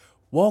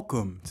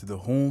Welcome to the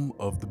home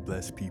of the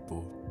blessed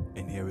people.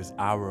 And here is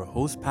our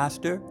host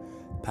pastor,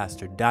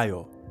 Pastor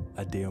Dayo,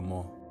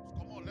 Adeyemo.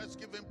 Come on, let's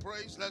give him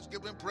praise, let's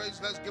give him praise,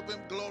 let's give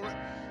him glory.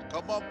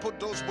 Come on, put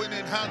those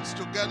winning hands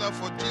together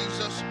for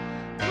Jesus.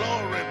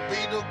 Glory be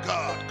to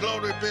God,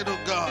 glory be to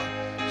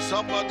God.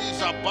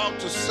 Somebody's about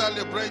to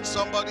celebrate,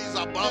 somebody's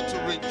about to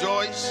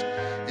rejoice.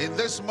 In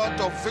this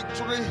month of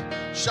victory,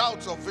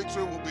 shouts of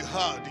victory will be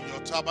heard in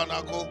your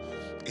tabernacle.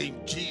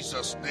 In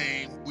Jesus'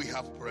 name we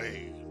have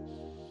prayed.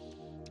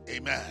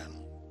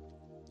 Amen.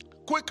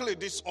 Quickly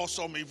this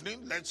awesome evening,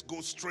 let's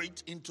go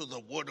straight into the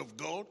Word of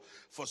God.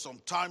 For some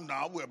time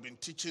now, we have been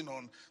teaching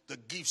on the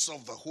gifts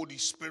of the Holy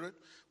Spirit.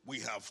 We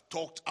have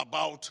talked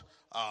about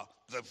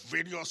the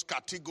various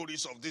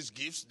categories of these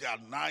gifts. There are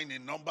 9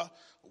 in number: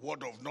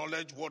 word of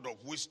knowledge, word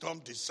of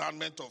wisdom,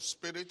 discernment of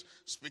spirit,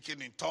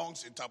 speaking in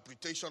tongues,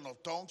 interpretation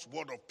of tongues,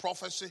 word of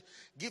prophecy,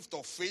 gift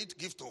of faith,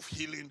 gift of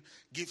healing,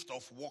 gift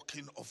of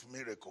working of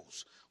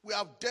miracles. We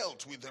have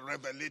dealt with the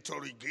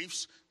revelatory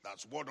gifts.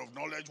 That's word of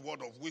knowledge,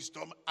 word of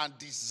wisdom, and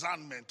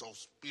discernment of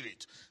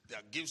spirit. They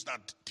are gifts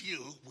that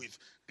deal with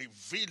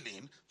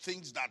revealing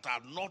things that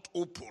are not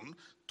open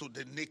to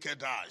the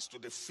naked eyes, to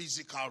the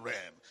physical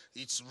realm.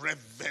 It's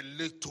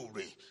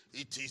revelatory.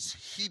 It is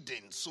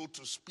hidden, so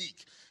to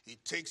speak.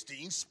 It takes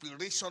the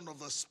inspiration of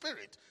the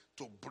Spirit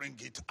to bring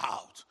it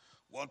out.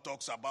 One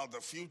talks about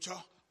the future,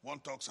 one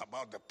talks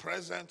about the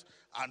present,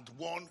 and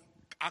one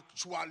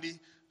actually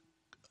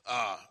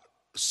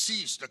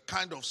sees the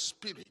kind of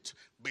spirit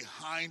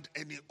behind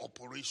any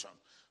operation,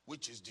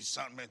 which is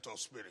discernment of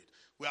spirit.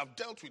 We have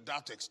dealt with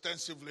that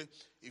extensively.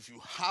 If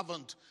you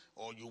haven't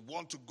or you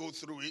want to go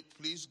through it,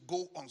 please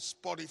go on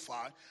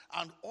Spotify,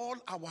 and all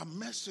our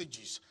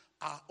messages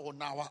are on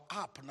our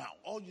app now.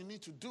 All you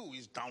need to do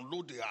is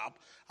download the app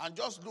and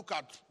just look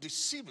at the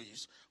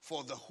series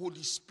for the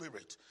Holy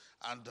Spirit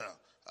and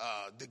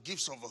the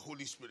gifts of the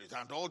Holy Spirit.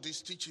 And all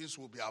these teachings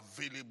will be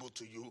available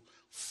to you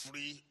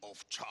free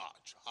of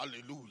charge.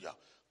 Hallelujah.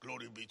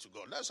 Glory be to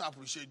God. Let's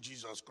appreciate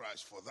Jesus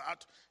Christ for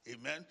that.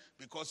 Amen.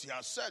 Because he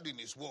has said in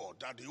his word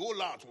that the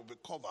whole earth will be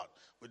covered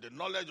with the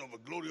knowledge of the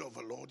glory of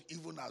the Lord,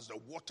 even as the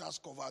waters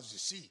covers the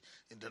sea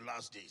in the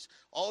last days.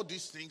 All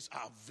these things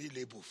are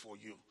available for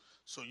you.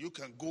 So you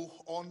can go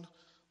on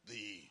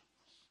the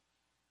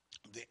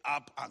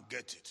app and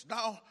get it.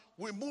 Now,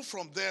 we move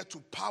from there to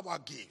power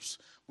gifts.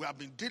 We have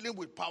been dealing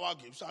with power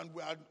gifts, and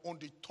we are on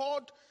the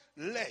third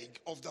leg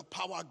of the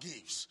power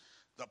gifts.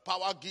 The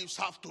power gifts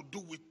have to do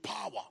with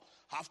power.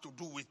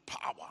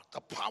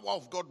 The power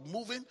of God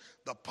moving,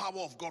 the power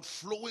of God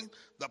flowing,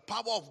 the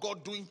power of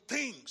God doing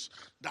things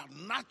that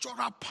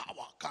natural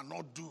power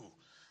cannot do.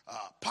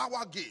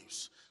 Power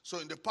gifts. So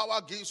in the power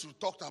gifts, we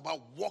talked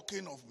about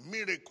working of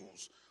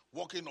miracles.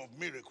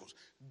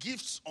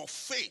 Gifts of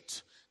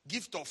faith,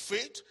 gift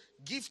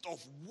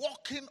of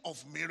working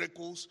of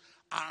miracles,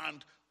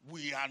 and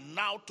we are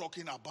now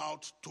talking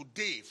about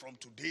from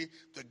today,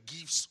 the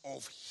gifts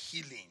of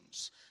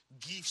healings.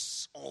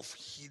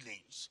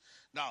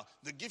 Now,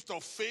 the gift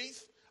of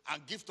faith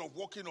and gift of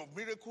working of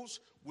miracles,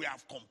 we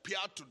have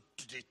compared to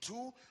the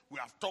two. We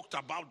have talked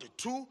about the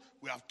two.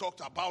 We have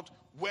talked about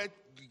where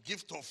the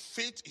gift of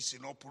faith is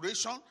in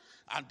operation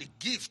and the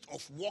gift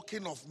of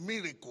working of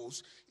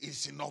miracles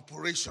is in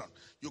operation.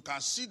 You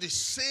can see the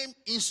same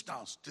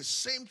instance, the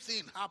same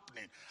thing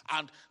happening,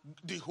 and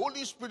the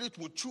Holy Spirit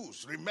will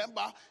choose.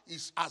 Remember,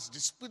 it's as the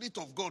Spirit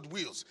of God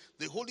wills.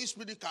 The Holy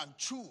Spirit can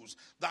choose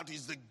that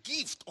is the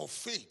gift of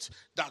faith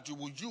that you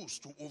will use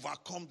to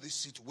overcome this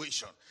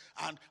situation.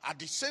 And at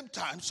the same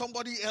time,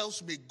 somebody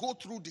else may go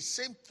through the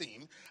same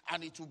thing,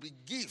 and it will be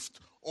gift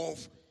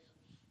of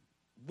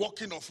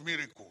working of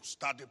miracles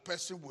that the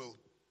person will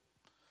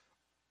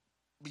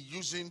be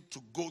using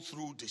to go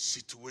through the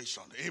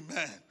situation.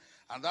 Amen.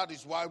 And that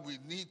is why we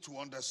need to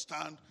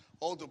understand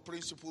all the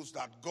principles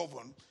that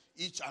govern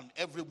each and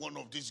every one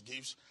of these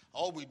gifts.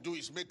 All we do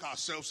is make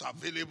ourselves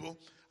available,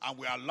 and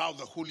we allow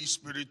the Holy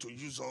Spirit to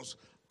use us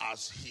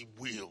as he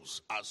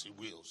wills.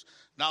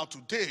 Now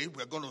today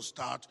we're going to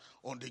start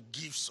on the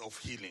gifts of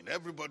healing.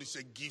 Everybody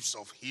say gifts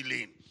of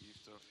healing.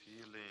 Gift of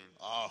healing.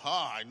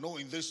 I know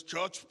in this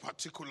church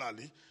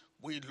particularly,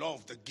 we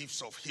love the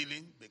gifts of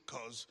healing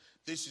because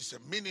this is a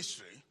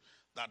ministry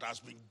that has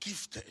been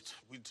gifted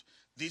with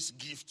this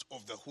gift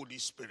of the Holy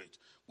Spirit.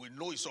 We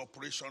know it's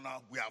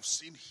operational. We have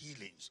seen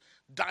healings,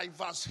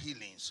 diverse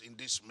healings in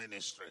this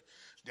ministry.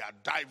 There are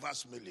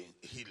diverse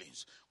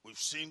healings. We've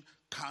seen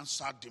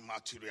cancer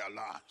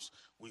dematerialize.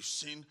 We've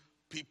seen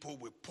people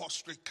with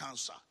prostate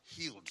cancer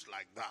healed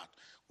like that.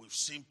 We've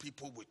seen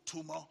people with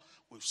tumor.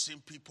 We've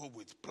seen people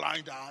with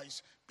blind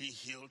eyes be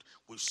healed.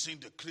 We've seen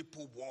the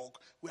crippled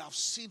walk. We have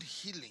seen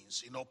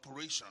healings in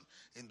operation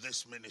in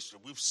this ministry.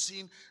 We've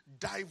seen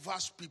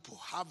diverse people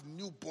have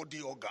new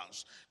body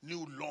organs,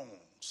 new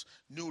lungs,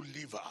 new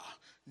liver,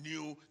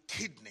 new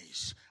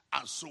kidneys,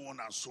 and so on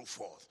and so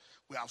forth.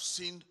 We have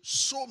seen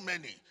so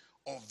many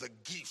of the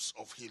gifts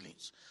of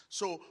healings.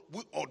 So,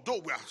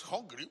 although we are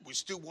hungry, we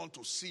still want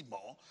to see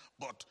more,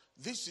 but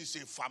this is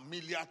a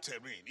familiar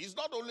terrain. It's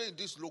not only in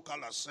this local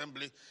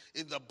assembly,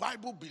 in the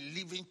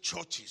Bible-believing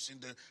churches, in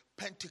the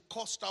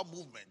Pentecostal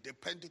movement, the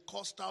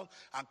Pentecostal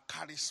and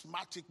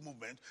charismatic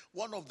movement,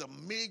 one of the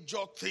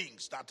major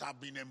things that have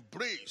been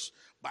embraced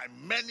by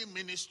many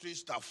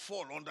ministries that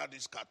fall under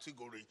this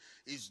category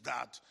is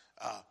that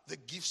the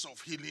gifts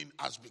of healing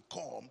has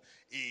become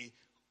a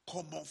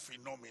common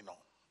phenomenon.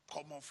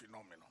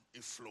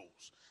 It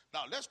flows.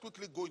 Now, let's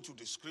quickly go into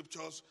the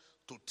scriptures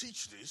to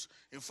teach this.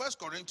 In 1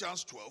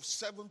 Corinthians 12,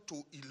 7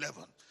 to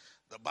 11,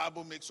 the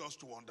Bible makes us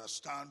to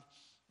understand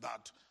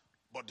that,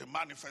 but the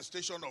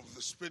manifestation of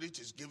the Spirit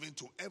is given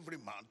to every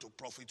man to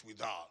profit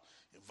withal.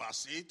 In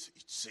verse 8,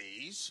 it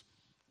says,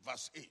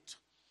 verse 8,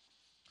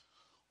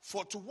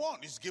 for to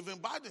one is given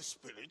by the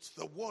Spirit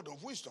the word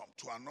of wisdom,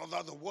 to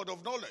another the word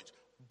of knowledge,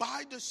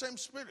 by the same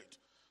Spirit,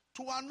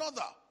 to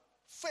another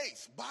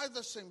faith, by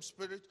the same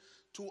Spirit,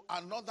 to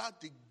another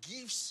the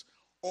gifts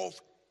of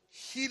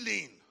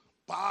healing,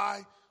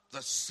 by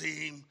the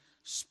same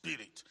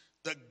Spirit.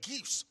 The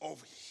gifts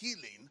of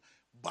healing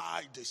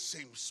by the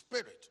same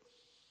Spirit.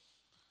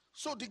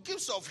 So the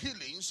gifts of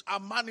healings are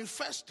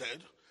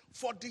manifested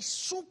for the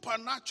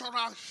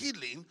supernatural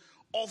healing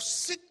of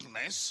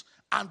sickness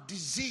and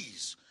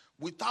disease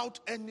without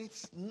any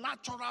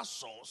natural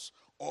source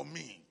or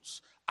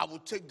means. I will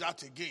take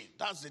that again.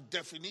 That's the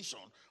definition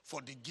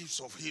for the gifts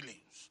of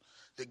healings.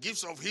 The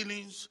gifts of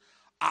healings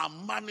are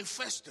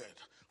manifested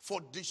for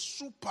the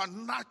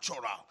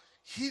supernatural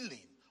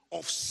healing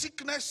of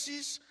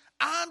sicknesses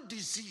and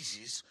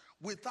diseases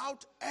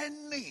without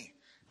any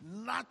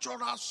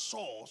natural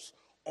source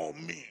or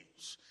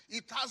means.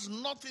 It has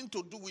nothing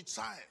to do with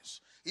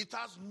science. It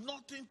has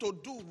nothing to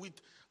do with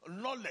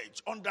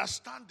knowledge,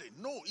 understanding.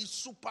 No, it's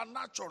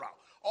supernatural.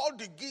 All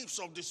the gifts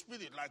of the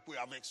Spirit, like we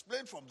have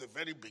explained from the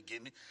very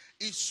beginning,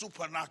 is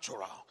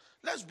supernatural.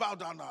 Let's bow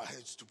down our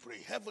heads to pray.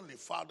 Heavenly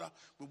Father,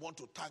 we want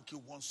to thank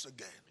you once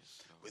again.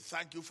 We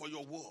thank you for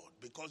your word,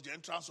 because the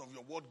entrance of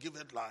your word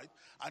giveth light,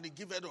 and it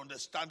giveth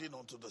understanding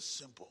unto the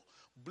simple.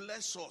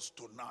 Bless us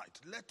tonight.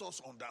 Let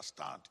us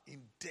understand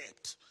in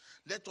depth.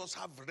 Let us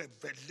have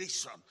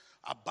revelation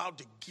about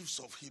the gifts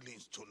of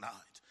healings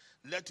tonight.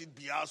 Let it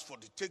be ours for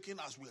the taking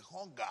as we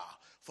hunger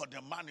for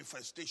the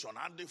manifestation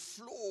and the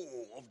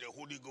flow of the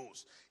Holy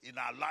Ghost in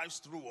our lives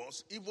through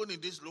us, even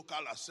in this local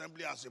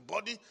assembly as a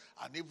body,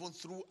 and even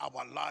through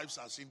our lives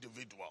as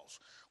individuals.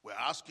 We're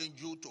asking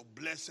you to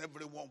bless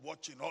everyone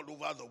watching all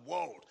over the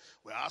world.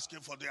 We're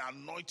asking for the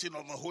anointing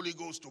of the Holy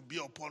Ghost to be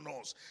upon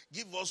us.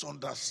 Give us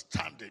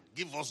understanding.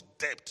 Give us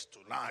depth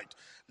tonight.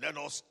 Let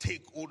us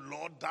take, O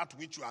Lord, that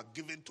which you are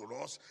giving to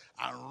us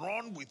and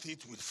run with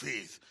it with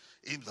faith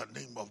in the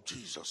name of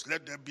Jesus.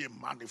 Let there be a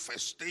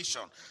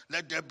manifestation.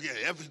 Let there be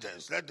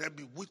evidence. Let there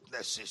be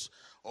witnesses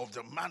of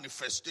the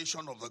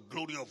manifestation of the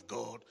glory of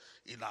God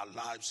in our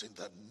lives in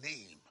the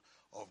name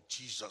of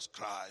Jesus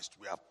Christ.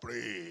 We have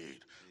prayed. Amen.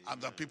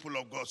 And the people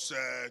of God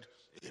said,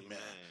 Amen.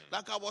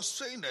 Like I was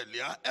saying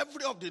earlier,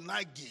 every of the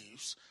 9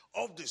 gifts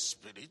of the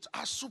Spirit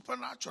are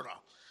supernatural.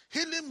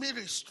 Healing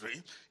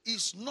ministry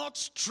is not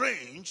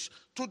strange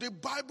to the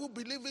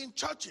Bible-believing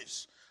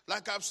churches.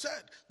 Like I've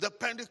said, the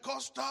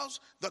Pentecostals,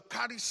 the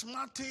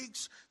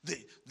charismatics,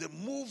 the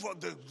move of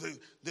the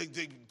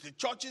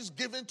churches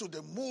given to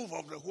the move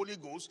of the Holy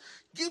Ghost,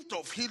 gift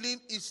of healing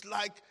is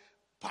like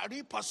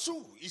pari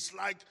passu. It's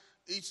like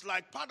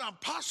part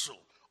and parcel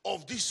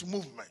of this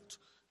movement.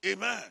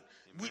 Amen.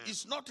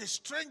 It's not a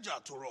stranger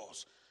to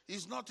us.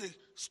 It's not a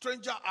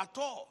stranger at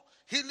all.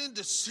 Healing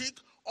the sick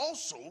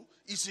also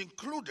is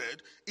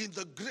included in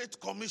the Great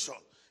Commission.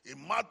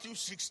 In Matthew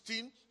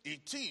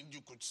 16:18,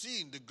 you could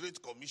see in the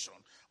Great Commission,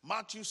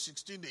 Matthew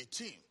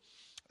 16:18.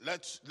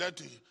 Let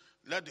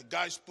the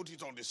guys put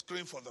it on the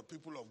screen for the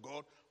people of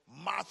God.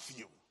 Mark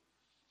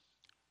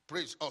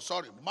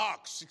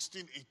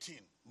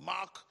 16:18.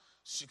 Mark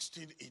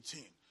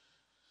 16:18.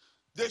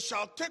 They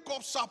shall take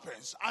up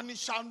serpents, and it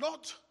shall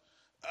not.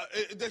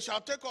 They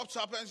shall take up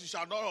serpents, it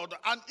shall not hurt them.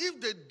 And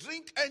if they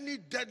drink any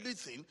deadly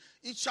thing,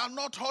 it shall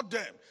not hurt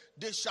them.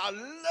 They shall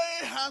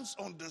lay hands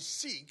on the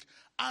sick,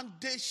 and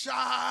they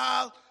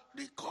shall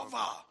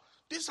recover.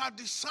 These are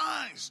the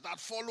signs that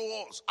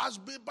follow us as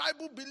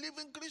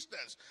Bible-believing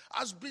Christians,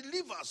 as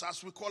believers,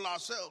 as we call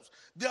ourselves.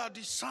 They are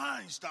the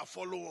signs that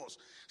follow us.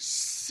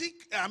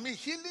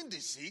 Healing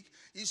the sick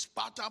is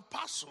part and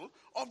parcel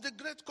of the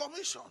Great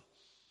Commission.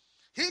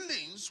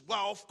 Healings were,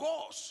 of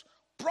course,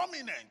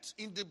 prominent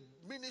in the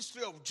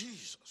ministry of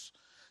Jesus.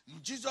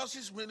 In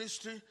Jesus'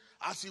 ministry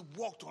as he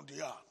walked on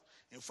the earth.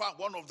 In fact,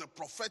 one of the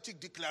prophetic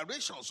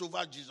declarations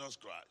over Jesus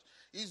Christ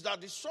is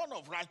that the Son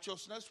of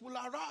Righteousness will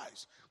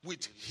arise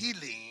with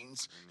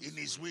healings in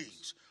his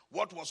wings.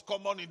 What was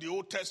common in the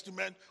Old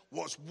Testament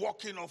was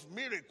working of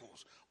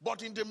miracles.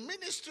 But in the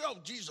ministry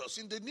of Jesus,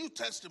 in the New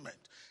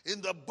Testament,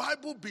 in the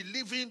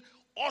Bible-believing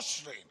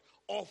ushering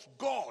of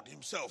God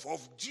himself,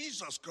 of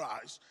Jesus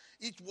Christ,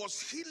 it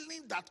was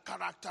healing that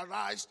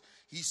characterized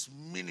his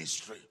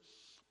ministry.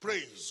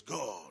 Praise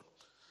God.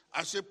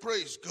 I say,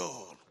 praise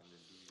God.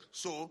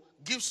 So,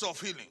 gifts of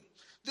healing.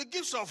 The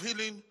gifts of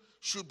healing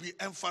should be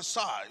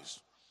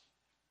emphasized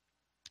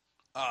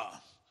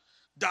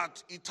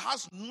that it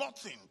has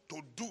nothing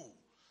to do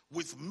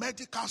with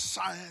medical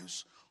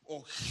science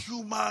or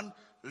human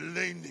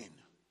learning.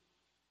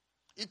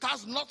 It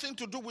has nothing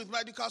to do with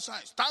medical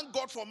science. Thank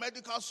God for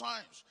medical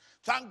science.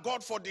 Thank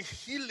God for the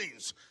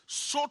healings,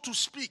 so to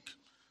speak,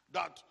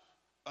 that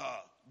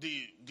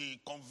the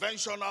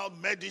conventional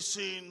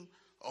medicine,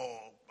 or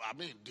I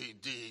mean the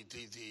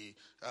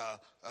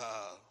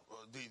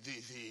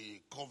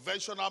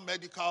conventional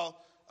medical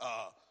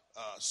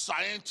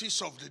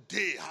scientists of the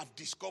day have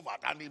discovered,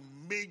 and a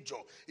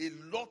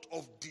lot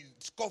of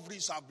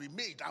discoveries have been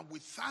made, and we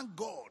thank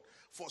God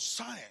for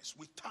science.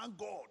 We thank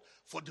God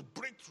for the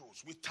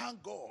breakthroughs. We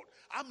thank God.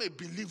 I'm a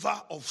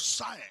believer of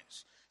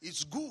science.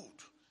 It's good.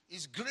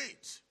 It's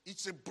great.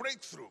 It's a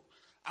breakthrough.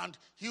 And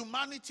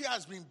humanity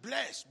has been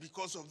blessed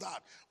because of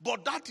that.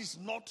 But that is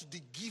not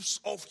the gifts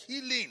of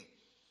healing.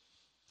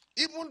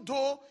 Even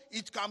though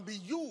it can be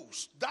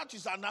used, that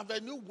is an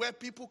avenue where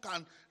people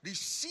can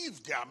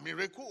receive their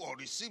miracle or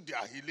receive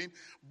their healing.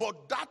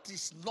 But that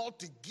is not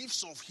the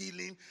gifts of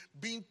healing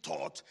being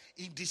taught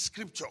in the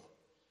scripture.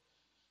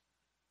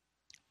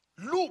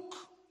 Luke,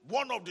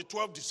 one of the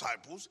 12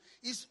 disciples,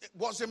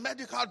 was a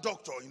medical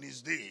doctor in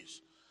his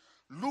days.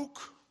 Luke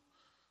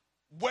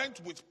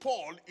went with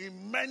Paul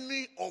in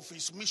many of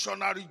his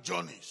missionary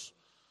journeys.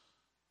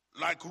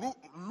 Like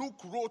Luke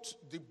wrote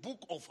the book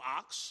of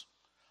Acts,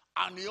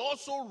 and he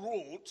also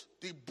wrote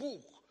the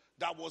book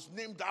that was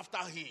named after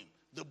him,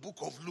 the book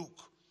of Luke.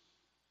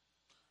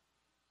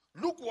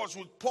 Luke was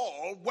with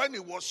Paul when he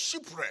was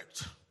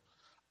shipwrecked,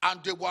 and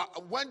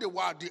when they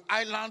were at the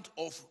island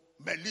of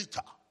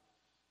Melita.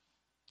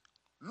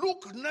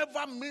 Luke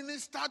never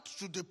ministered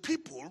to the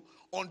people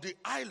on the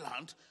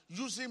island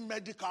using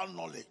medical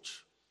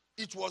knowledge.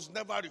 It was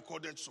never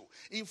recorded so.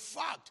 In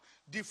fact,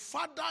 the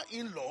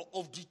father-in-law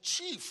of the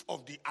chief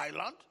of the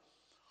island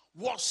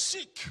was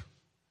sick.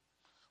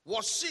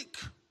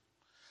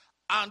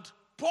 And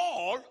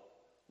Paul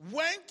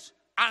went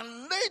and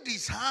laid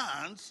his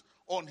hands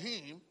on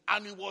him,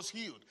 and he was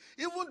healed.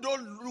 Even though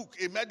Luke,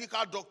 a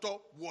medical doctor,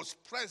 was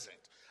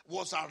present,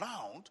 was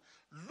around,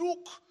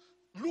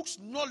 Luke's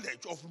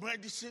knowledge of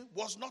medicine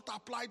was not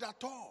applied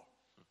at all.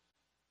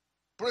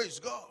 Praise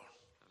God.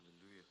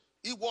 Hallelujah.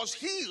 He was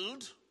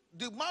healed.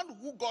 The man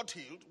who got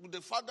healed,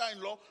 the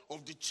father-in-law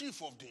of the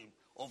chief of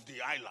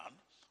the island,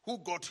 who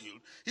got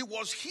healed, he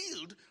was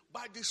healed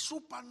by the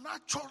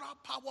supernatural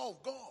power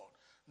of God,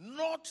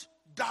 not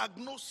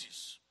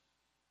diagnosis.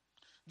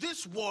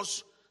 This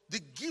was the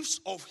gifts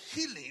of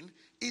healing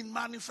in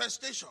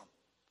manifestation.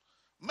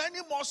 Many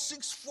more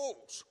sick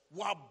folks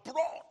were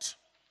brought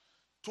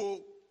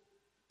to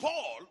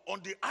Paul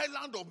on the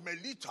island of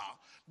Melita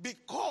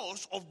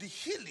because of the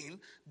healing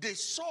they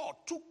saw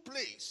took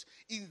place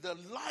in the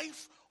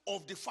life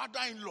of the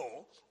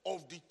father-in-law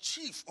of the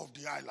chief of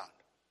the island.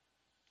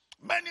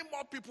 Many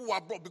more people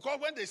were brought because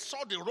when they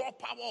saw the raw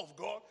power of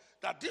God,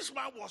 that this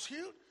man was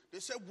healed, they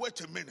said, wait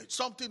a minute,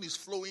 something is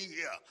flowing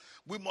here.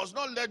 We must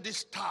not let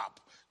this tap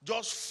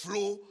just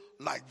flow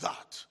like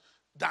that.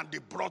 Then they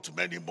brought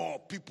many more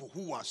people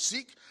who were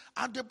sick.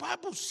 And the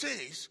Bible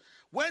says,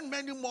 when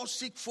many more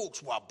sick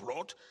folks were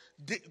brought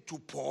to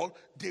Paul,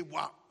 they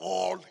were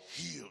all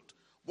healed.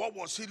 What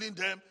was healing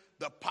them?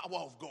 The power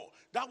of God.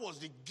 That was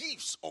the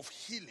gifts of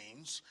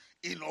healings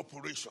in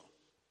operation.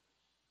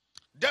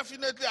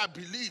 Definitely, I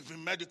believe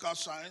in medical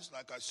science,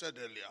 like I said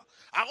earlier.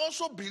 I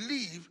also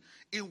believe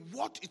in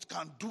what it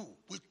can do.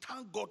 We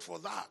thank God for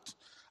that.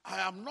 I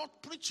am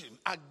not preaching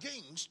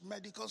against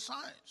medical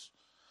science.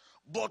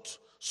 But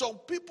some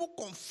people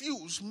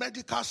confuse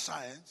medical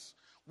science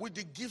with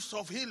the gifts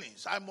of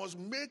healings. I must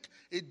make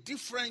a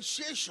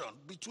differentiation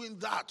between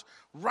that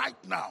right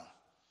now.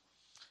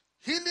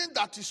 Healing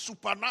that is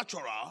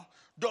supernatural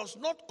does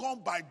not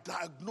come by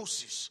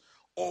diagnosis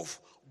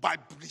by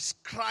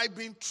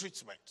prescribing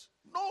treatment.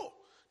 No,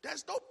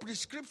 there's no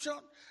prescription,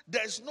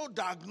 there's no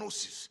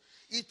diagnosis.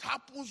 It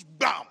happens,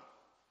 bam,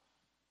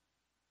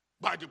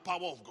 by the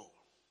power of God.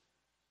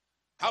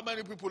 How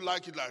many people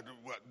like it like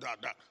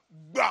that?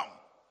 Bam,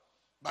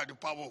 by the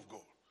power of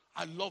God.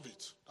 I love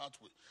it that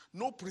way.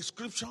 No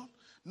prescription,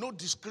 no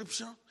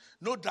description,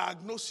 no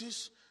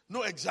diagnosis,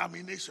 no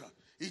examination.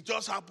 It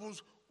just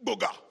happens,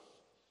 boga.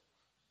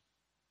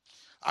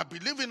 I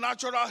believe in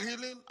natural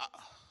healing.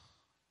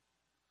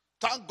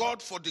 Thank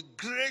God for the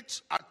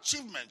great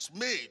achievements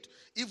made,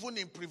 even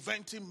in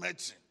preventing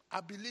medicine.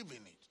 I believe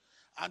in it,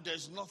 and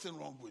there's nothing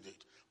wrong with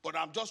it. But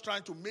I'm just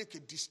trying to make a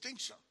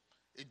distinction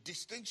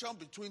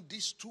between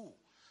these two,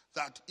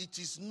 that it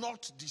is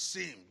not the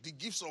same. The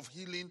gifts of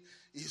healing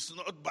is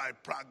not by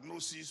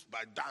prognosis,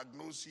 by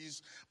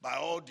diagnosis, by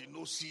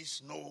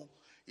ordinosis. No,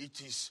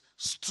 it is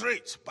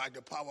straight by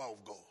the power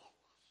of God.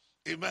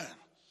 Amen.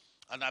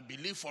 And I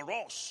believe for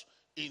us,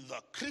 in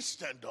the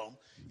Christendom,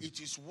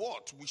 it is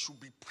what we should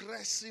be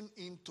pressing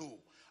into.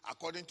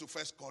 According to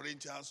 1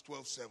 Corinthians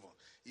 12:7,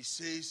 it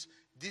says,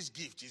 this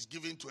gift is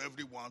given to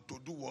everyone to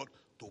do what?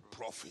 To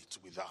profit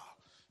without.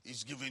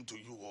 is given to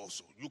you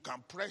also. You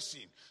can press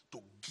in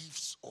to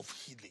gifts of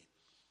healing.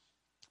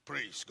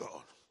 Praise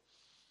God.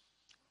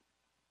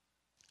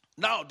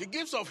 Now, the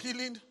gifts of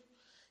healing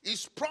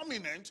is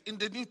prominent in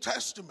the New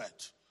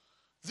Testament.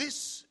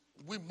 This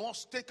we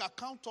must take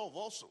account of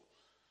also.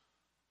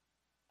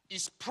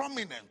 It's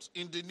prominent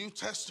in the New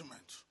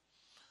Testament.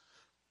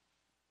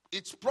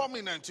 It's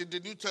prominent in the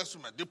New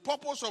Testament. The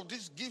purpose of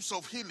these gifts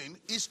of healing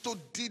is to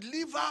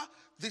deliver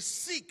the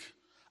sick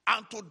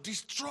and to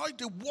destroy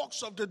the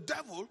works of the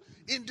devil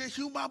in the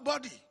human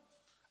body.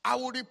 I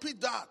will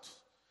repeat that.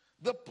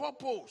 The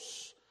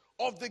purpose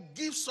of the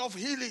gifts of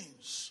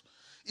healings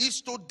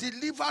is to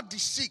deliver the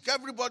sick.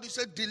 Everybody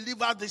said,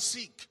 deliver the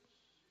sick.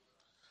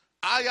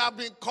 I have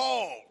been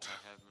called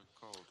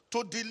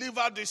to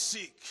deliver the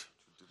sick.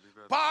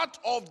 Part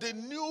of the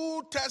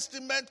New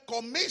Testament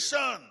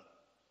commission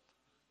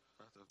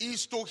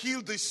is to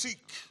heal the sick.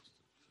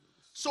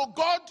 So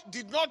God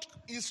did not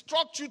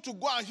instruct you to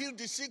go and heal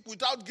the sick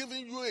without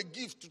giving you a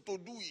gift to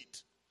do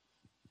it.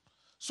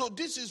 So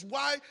this is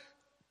why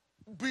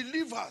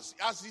believers,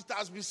 as it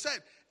has been said,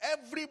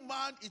 every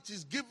man it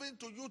is given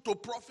to you to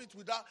profit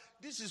without.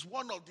 This is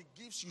one of the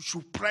gifts you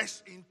should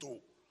press into,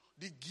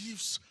 the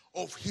gifts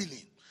of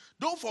healing.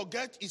 Don't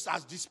forget, it's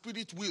as the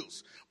Spirit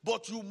wills.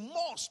 But you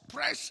must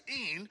press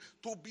in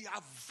to be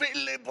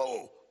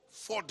available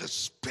for the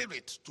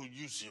Spirit to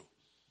use you.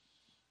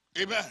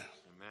 Amen.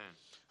 Amen.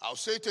 I'll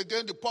say it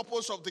again. The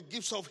purpose of the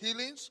gifts of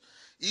healings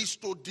is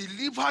to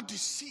deliver the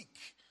sick,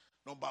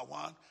 number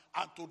one,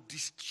 and to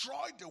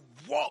destroy the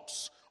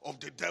works of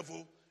the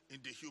devil in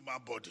the human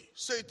body.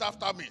 Say it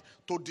after me.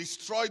 To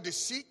destroy the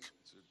sick.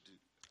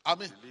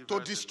 To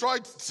destroy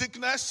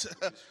sickness.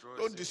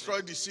 Don't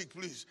destroy the sick,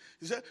 please.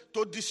 He said,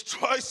 to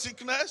destroy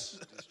sickness.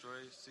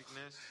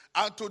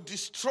 And to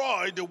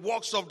destroy the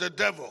works of the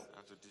devil.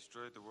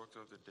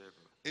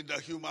 In the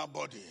human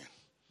body.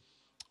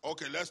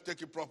 Okay, let's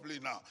take it properly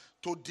now.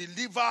 To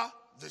deliver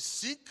the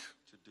sick.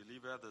 To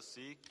deliver the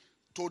sick.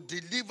 To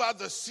deliver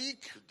the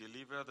sick. To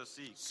deliver the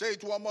sick. Say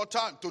it one more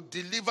time. To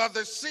deliver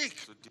the sick.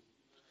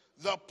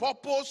 The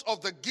purpose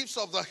of the gifts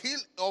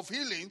of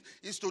healing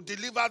is to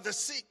deliver the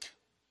sick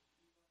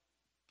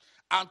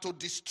and to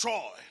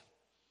destroy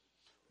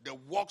the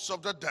works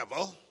of the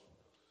devil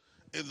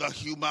in the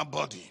human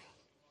body.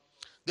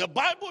 The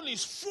Bible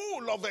is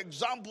full of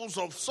examples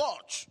of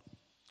such.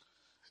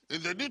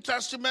 In the New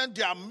Testament,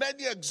 there are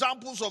many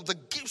examples of the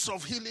gifts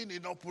of healing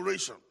in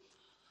operation.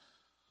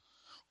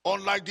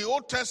 Unlike the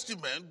Old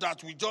Testament,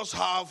 that we just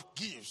have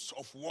gifts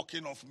of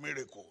working of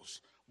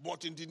miracles.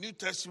 But in the New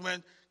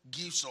Testament,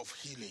 gifts of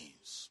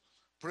healings.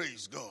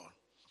 Praise God.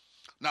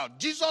 Now,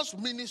 Jesus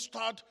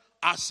ministered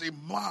as a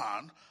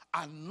man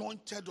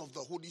anointed of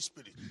the Holy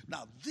Spirit.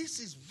 Now, this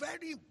is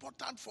very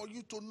important for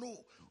you to know.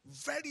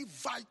 Very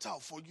vital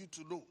for you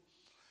to know.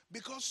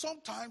 Because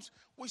sometimes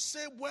we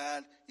say,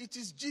 well, it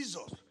is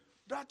Jesus.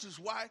 That is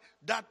why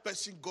that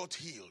person got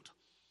healed.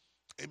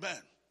 Amen.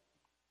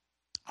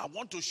 I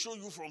want to show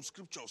you from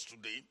scriptures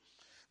today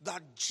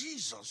that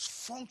Jesus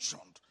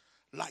functioned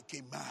like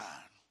a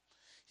man.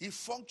 He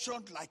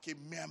functioned like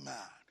a mere man.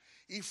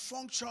 He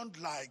functioned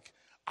like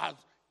as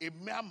a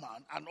mere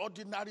man, an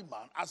ordinary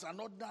man, as an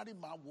ordinary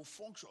man will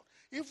function.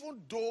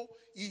 Even though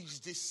he is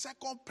the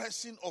second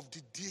person of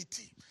the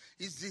deity.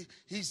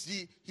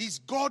 He's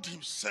God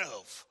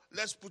himself.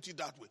 Let's put it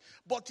that way.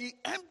 But he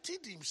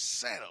emptied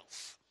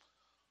himself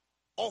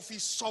of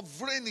his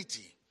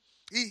sovereignty.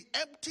 He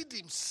emptied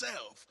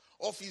himself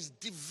of his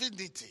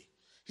divinity.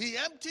 He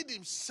emptied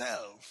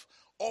himself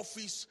of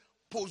his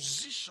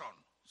position,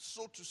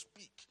 so to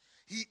speak.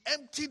 He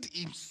emptied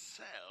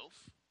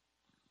himself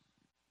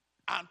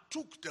and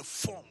took the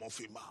form of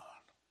a man.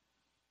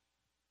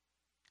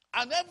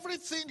 And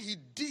everything he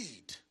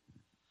did,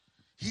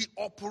 he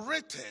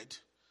operated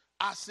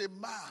as a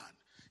man.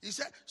 He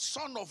said,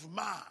 Son of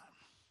man,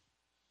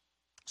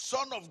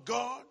 Son of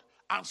God,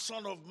 and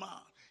Son of man.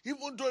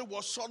 Even though he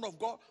was Son of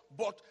God,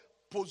 but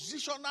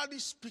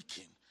positionally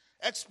speaking,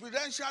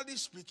 experientially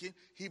speaking,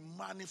 he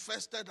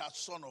manifested as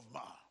Son of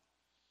man.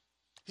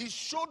 He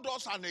showed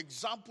us an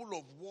example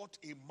of what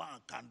a man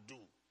can do.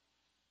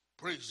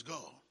 Praise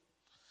God.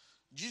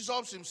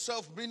 Jesus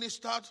himself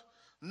ministered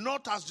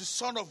not as the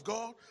Son of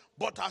God,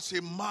 but as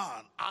a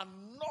man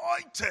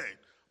anointed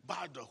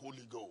by the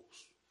Holy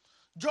Ghost.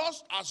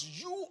 Just as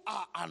you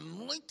are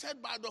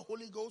anointed by the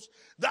Holy Ghost,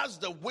 that's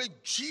the way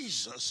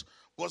Jesus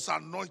was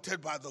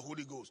anointed by the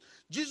Holy Ghost.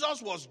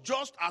 Jesus was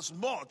just as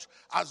much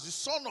as the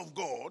Son of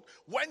God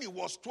when he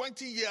was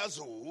 20 years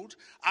old,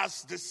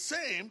 as the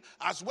same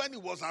as when he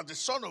was as the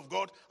Son of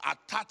God at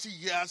 30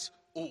 years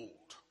old.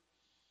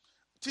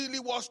 Till he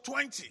was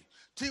 20,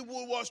 till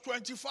he was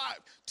 25,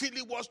 till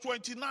he was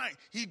 29,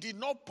 he did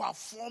not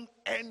perform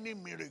any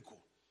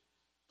miracle.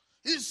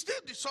 He's still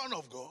the Son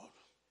of God,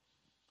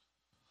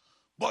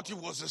 but he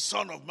was the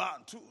Son of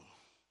man too.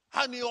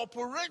 And he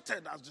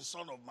operated as the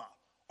Son of man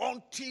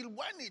until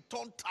when he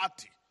turned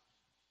 30.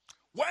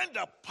 When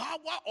the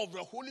power of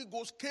the Holy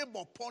Ghost came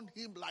upon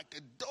him like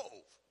a dove,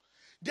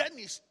 then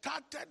he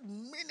started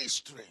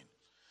ministering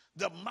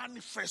the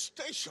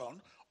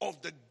manifestation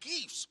of the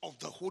gifts of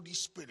the Holy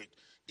Spirit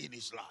in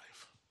his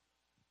life.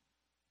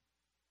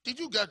 Did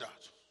you get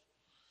that?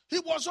 He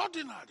was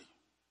ordinary.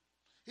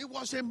 He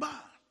was a man.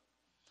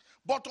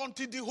 But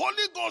until the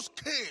Holy Ghost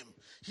came,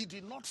 he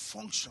did not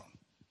function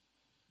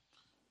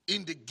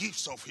in the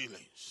gifts of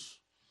healings.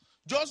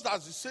 Just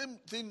as the same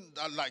thing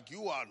that like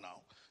you are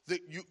now, that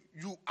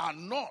you are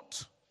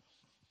not,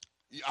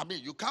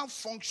 you can't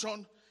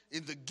function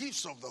in the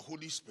gifts of the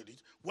Holy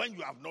Spirit when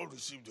you have not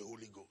received the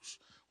Holy Ghost,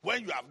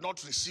 when you have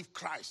not received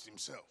Christ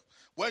himself,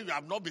 when you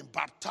have not been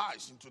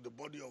baptized into the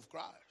body of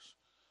Christ.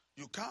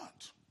 You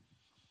can't.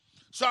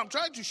 So I'm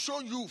trying to show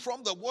you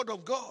from the Word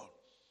of God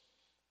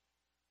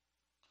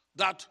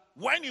that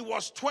when he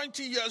was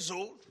 20 years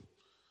old,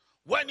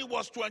 when he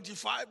was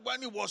 25,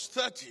 when he was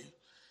 30,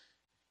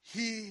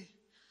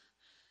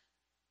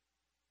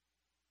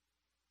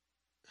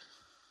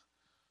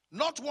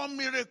 not one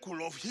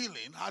miracle of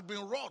healing had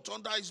been wrought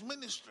under his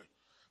ministry.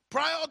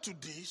 Prior to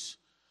this,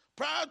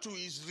 prior to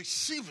his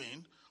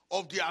receiving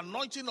of the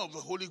anointing of the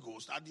Holy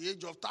Ghost at the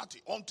age of 30,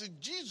 until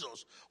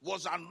Jesus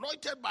was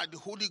anointed by the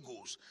Holy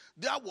Ghost,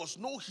 there was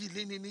no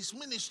healing in his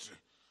ministry.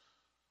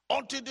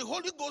 Until the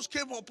Holy Ghost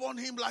came upon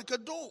him like a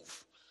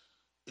dove,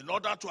 in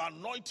order to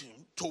anoint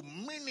him to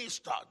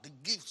minister the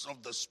gifts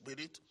of the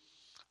Spirit.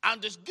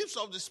 And the gifts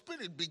of the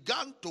Spirit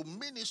began to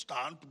minister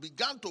and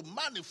began to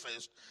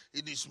manifest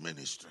in his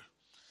ministry.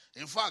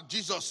 In fact,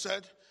 Jesus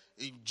said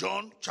in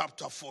John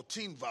chapter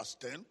 14 verse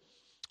 10,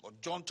 or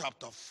John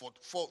chapter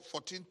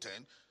 14, 10,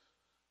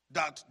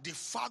 that the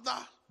Father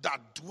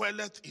that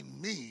dwelleth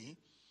in me,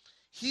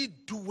 he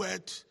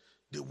doeth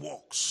the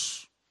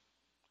works.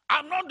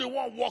 I'm not the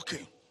one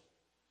walking.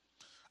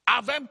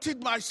 I've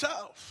emptied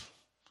myself.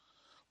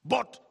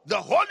 But the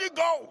Holy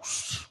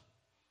Ghost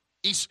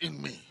is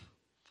in me.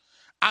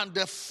 And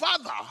the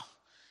Father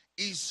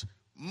is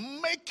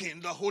making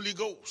the Holy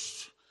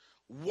Ghost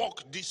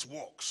work these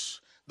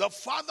works. The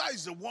Father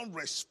is the one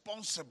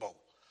responsible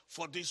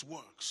for these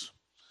works.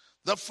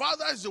 The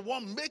Father is the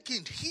one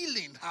making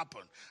healing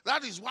happen.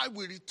 That is why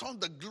we return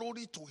the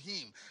glory to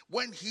him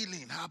when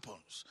healing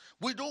happens.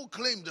 We don't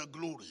claim the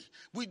glory.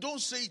 We don't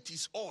say it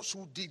is us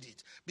who did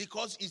it,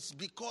 because it's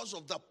because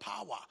of the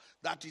power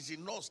that is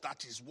in us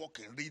that is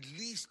working,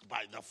 released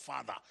by the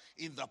Father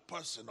in the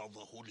person of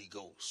the Holy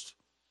Ghost.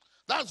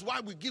 That's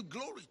why we give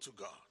glory to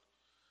God.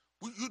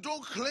 You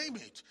don't claim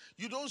it.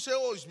 You don't say,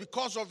 oh, it's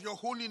because of your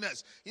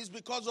holiness. It's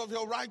because of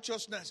your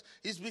righteousness.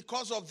 It's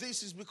because of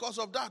this. It's because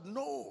of that.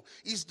 No,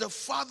 it's the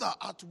Father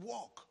at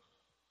work.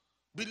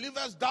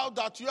 Believest thou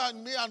that you are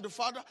in me and the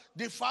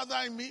Father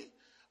in me?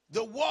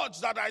 The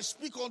words that I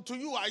speak unto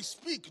you, I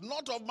speak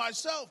not of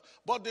myself,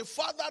 but the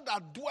Father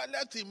that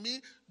dwelleth in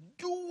me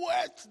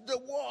doeth the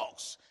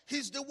works.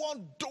 He's the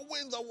one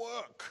doing the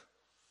work.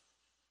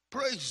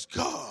 Praise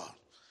God.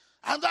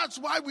 And that's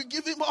why we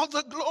give him all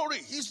the glory.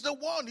 He's the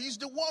one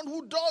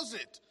who does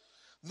it.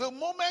 The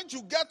moment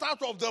you get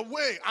out of the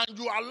way and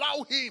you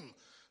allow him,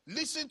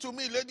 listen to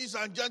me, ladies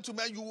and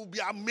gentlemen, you will be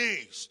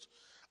amazed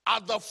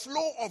at the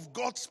flow of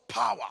God's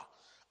power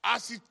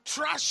as he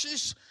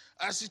trashes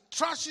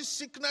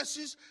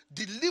sicknesses,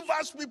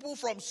 delivers people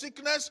from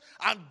sickness,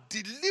 and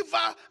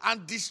deliver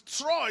and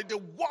destroy the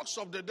works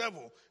of the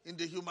devil in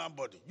the human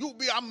body. You'll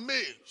be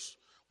amazed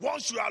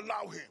once you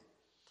allow him.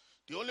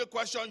 The only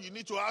question you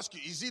need to ask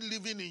you, is he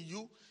living in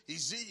you?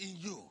 Is he in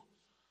you?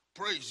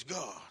 Praise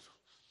God.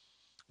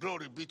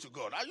 Glory be to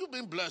God. Are you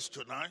being blessed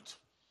tonight?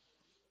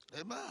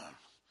 Amen.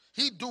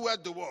 He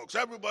doeth the works.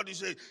 Everybody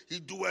say, he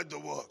doeth the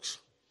works.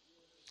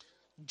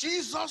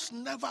 Jesus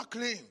never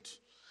claimed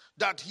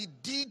that he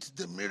did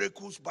the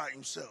miracles by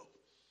himself.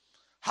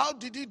 How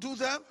did he do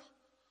them?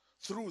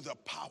 Through the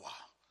power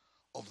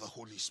of the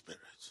Holy Spirit.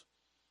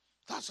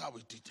 That's how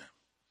he did them.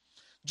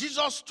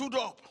 Jesus stood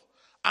up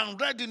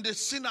and read in the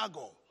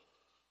synagogue.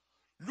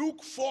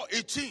 Luke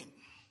 4:18.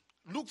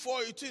 Luke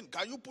 4:18.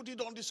 Can you put it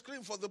on the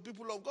screen for the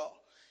people of God?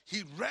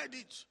 He read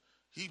it.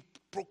 He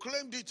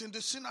proclaimed it in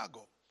the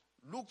synagogue.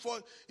 Luke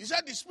 4. He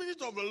said, the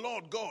Spirit of the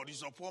Lord God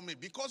is upon me,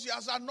 because he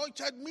has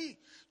anointed me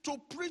to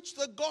preach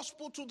the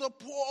gospel to the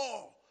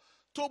poor,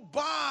 to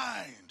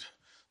bind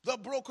the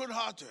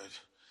brokenhearted.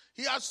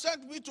 He has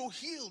sent me to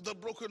heal the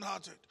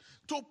brokenhearted,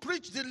 to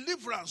preach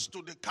deliverance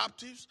to the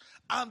captives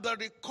and the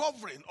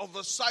recovering of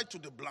the sight to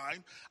the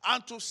blind,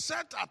 and to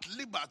set at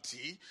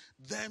liberty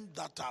them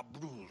that are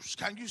bruised.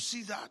 Can you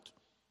see that?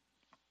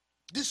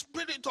 The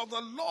Spirit of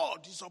the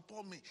Lord is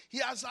upon me. He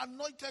has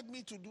anointed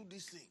me to do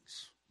these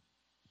things.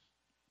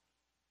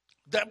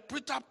 Then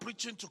Peter,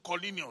 preaching to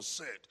Cornelius,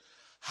 said,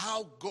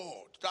 how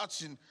God,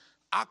 that's in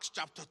Acts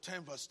chapter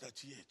 10 verse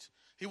 38.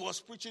 He was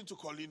preaching to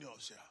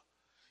Cornelius here.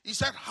 He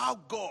said, how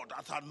God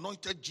hath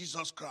anointed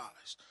Jesus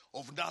Christ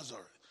of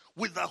Nazareth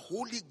with the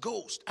Holy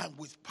Ghost and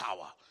with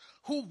power,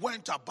 who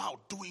went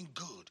about doing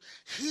good,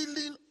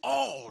 healing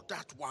all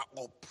that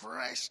were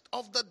oppressed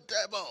of the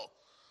devil,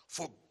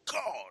 for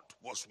God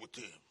was with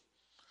him.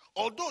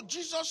 Although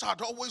Jesus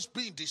had always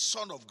been the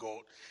Son of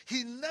God,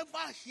 he never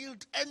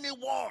healed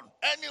anyone,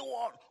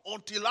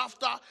 until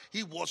after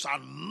he was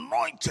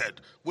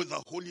anointed with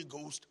the Holy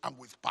Ghost and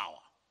with power.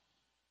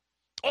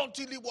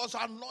 until he was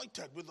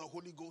anointed with the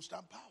Holy Ghost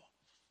and power.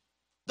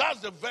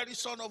 That's the very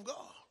Son of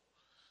God.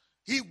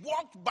 He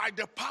walked by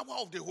the power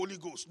of the Holy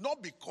Ghost,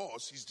 not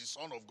because he's the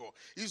Son of God.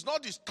 It's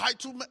not his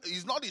title,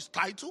 it's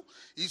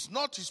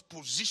not his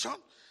position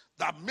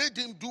that made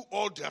him do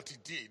all that he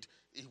did.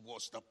 It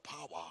was the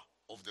power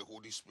of the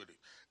Holy Spirit.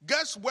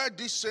 Guess where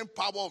this same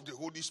power of the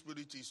Holy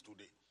Spirit is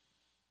today?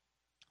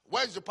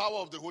 Where is the power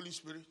of the Holy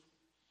Spirit?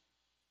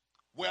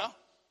 Where?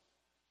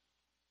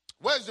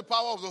 Where is the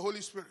power of the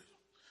Holy Spirit?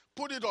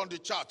 Put it on the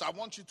chart. I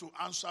want you to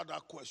answer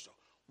that question.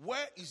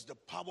 Where is the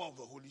power of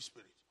the Holy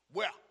Spirit?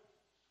 Where?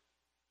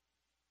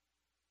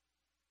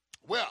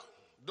 Where?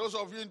 Those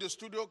of you in the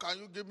studio, can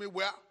you give me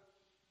where?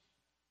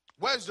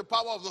 Where is the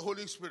power of the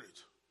Holy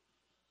Spirit?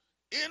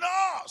 In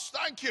us.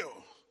 Thank you.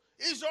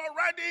 It's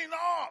already in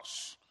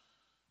us.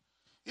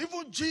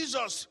 Even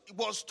Jesus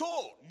was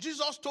told.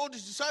 Jesus told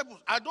his disciples,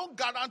 I don't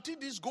guarantee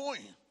this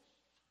going.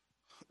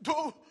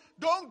 Don't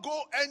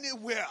go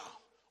anywhere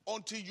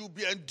until you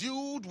be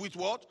endued with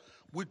what?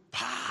 With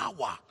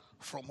power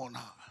from on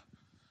high.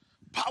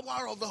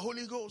 Power of the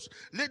Holy Ghost.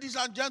 Ladies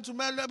and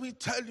gentlemen, let me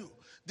tell you,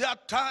 there are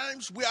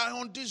times we are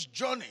on this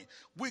journey,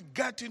 we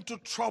get into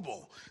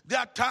trouble. There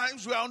are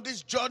times we are on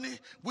this journey,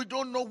 we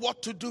don't know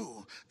what to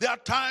do. There are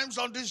times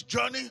on this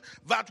journey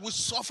that we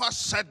suffer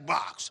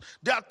setbacks.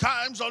 There are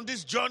times on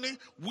this journey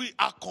we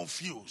are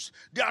confused.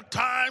 There are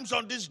times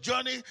on this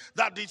journey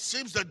that it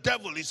seems the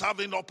devil is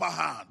having upper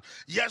hand.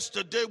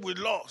 Yesterday we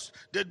lost.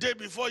 The day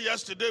before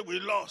yesterday we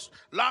lost.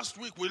 Last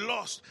week we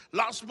lost.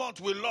 Last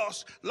month we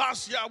lost.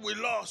 Last year we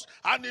lost.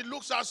 And it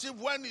looks as if,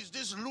 when is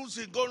this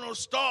losing going to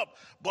stop?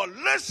 But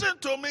listen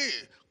to me.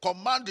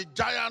 Command the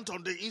giant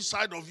on the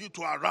inside of you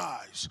to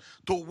arise,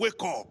 to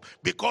wake up,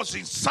 because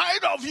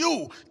inside of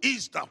you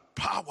is the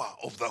power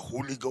of the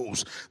Holy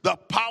Ghost. The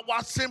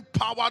power, same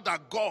power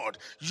that God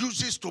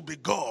uses to be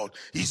God,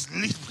 is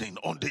living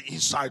on the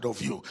inside of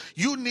you.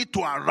 You need to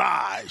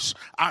arise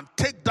and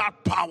take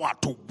that power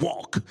to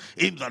walk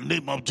in the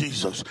name of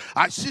Jesus.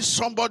 I see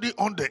somebody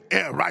on the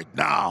air right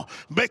now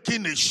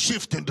making a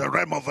shift in the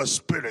realm of the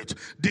spirit,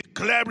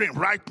 declaring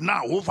right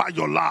now over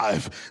your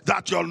life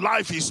that your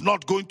life is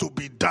not going to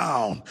be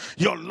down.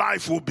 Your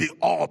life will be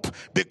up,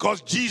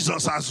 because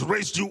Jesus has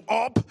raised you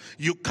up.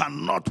 You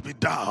cannot be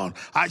down.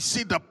 I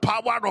see the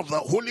power of the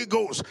Holy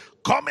Ghost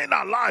coming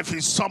alive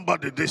in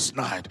somebody this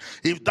night.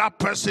 If that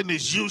person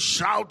is you,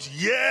 shout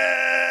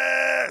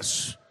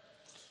yes.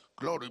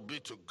 Glory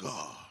be to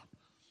God.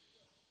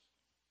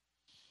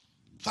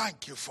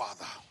 Thank you,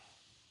 Father.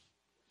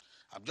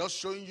 I'm just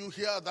showing you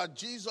here that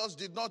Jesus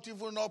did not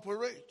even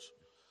operate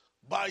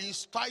by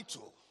his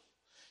title.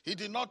 He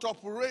did not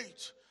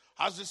operate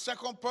as the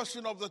second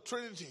person of the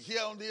Trinity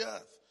here on the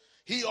earth.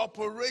 He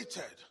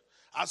operated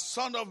as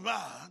Son of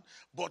Man,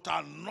 but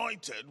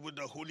anointed with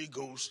the Holy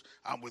Ghost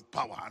and with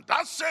power. And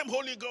that same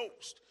Holy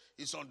Ghost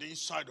is on the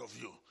inside of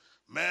you.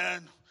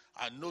 Man,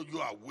 I know you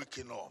are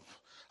waking up.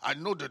 I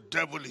know the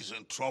devil is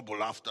in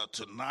trouble after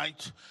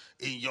tonight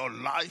in your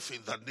life,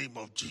 in the name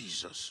of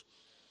Jesus.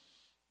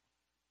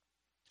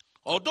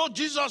 Although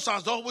Jesus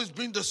has always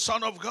been the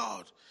Son of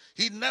God,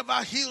 he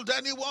never healed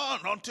anyone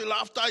until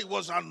after he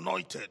was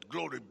anointed.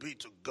 Glory be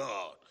to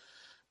God.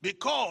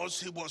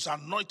 Because he was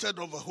anointed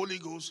of the Holy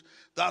Ghost,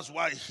 that's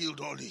why he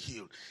healed all he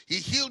healed. He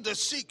healed the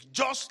sick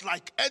just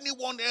like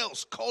anyone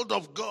else called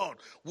of God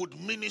would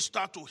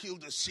minister to heal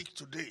the sick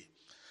today.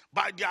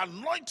 By the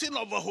anointing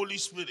of the Holy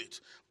Spirit,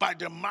 by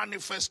the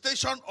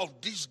manifestation of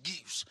these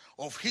gifts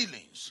of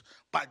healings,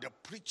 by the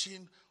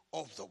preaching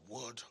of the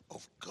word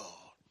of God.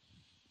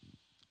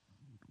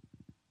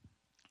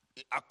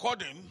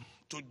 According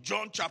to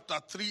John chapter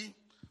 3,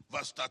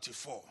 verse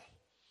 34.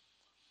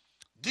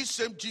 This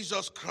same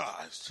Jesus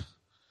Christ,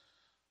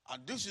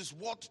 and this is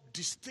what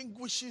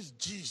distinguishes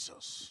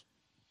Jesus.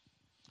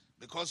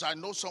 Because I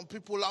know some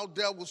people out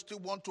there will still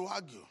want to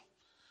argue.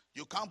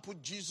 You can't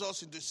put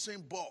Jesus in the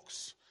same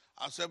box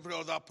as every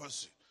other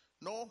person.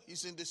 No,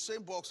 he's in the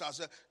same box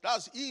as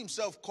that's he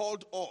himself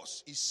called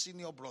us his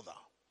senior brother.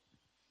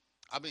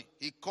 I mean,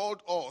 he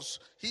called us,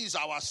 he is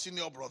our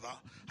senior brother,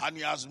 and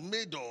he has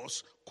made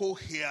us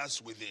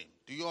co-heirs with him.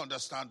 Do you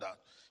understand that?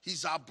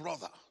 He's our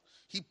brother.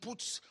 He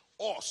puts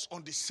us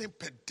on the same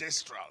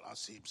pedestal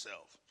as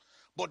himself.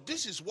 But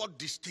this is what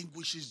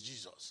distinguishes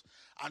Jesus.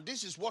 And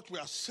this is what we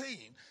are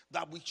saying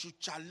that we should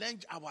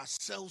challenge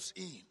ourselves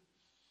in.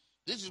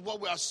 This is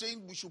what we are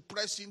saying we should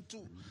press into.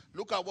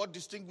 Look at what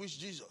distinguishes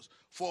Jesus.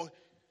 For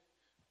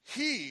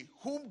he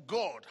whom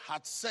God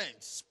had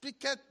sent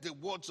speaketh the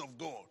words of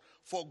God.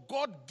 For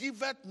God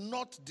giveth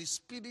not the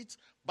Spirit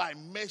by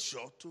measure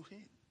to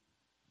him.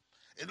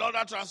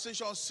 Another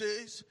translation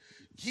says,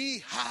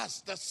 he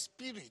has the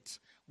Spirit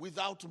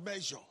without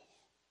measure.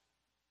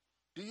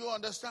 Do you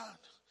understand?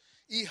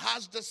 He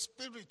has the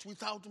Spirit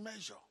without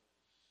measure.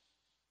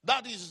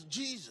 That is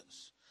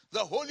Jesus. The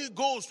Holy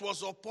Ghost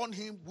was upon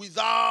him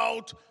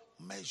without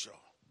measure.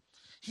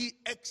 He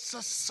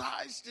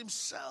exercised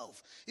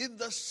himself in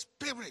the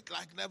Spirit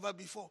like never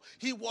before.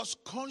 He was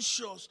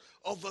conscious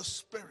of the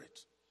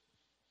Spirit.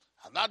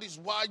 And that is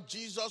why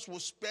Jesus will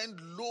spend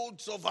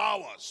loads of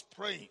hours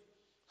praying.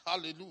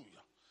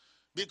 Hallelujah.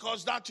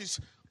 Because that is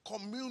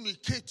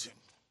communicating.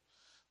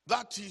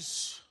 That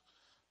is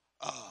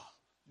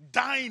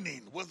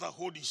dining with the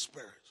Holy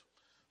Spirit.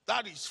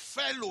 That is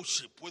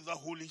fellowship with the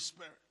Holy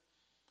Spirit.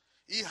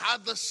 He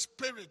had the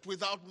Spirit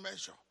without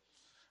measure.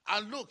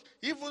 And look,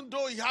 even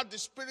though he had the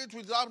Spirit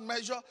without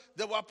measure,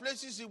 there were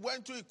places he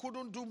went to, he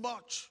couldn't do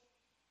much.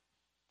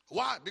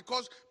 Why?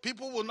 Because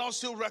people will not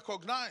still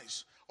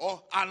recognize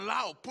or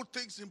put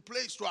things in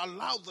place to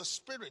allow the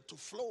Spirit to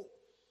flow.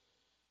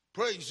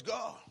 Praise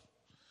God.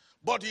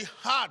 But he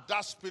had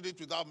that Spirit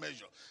without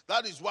measure.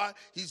 That is why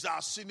he's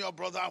our senior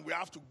brother and we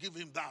have to give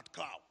him that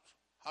clout.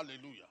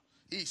 Hallelujah.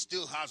 He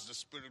still has the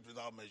Spirit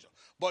without measure.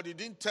 But he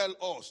didn't tell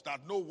us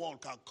that no one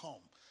can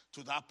come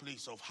to that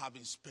place of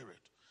having Spirit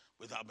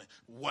without measure.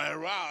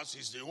 Whereas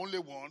he's the only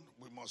one,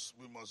 we must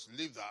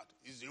leave that.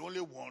 He's the only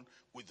one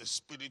with the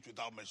Spirit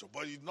without measure.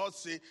 But he did not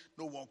say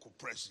no one could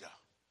press there.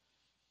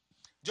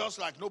 Just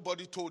like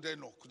nobody told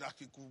Enoch that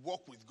he could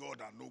walk with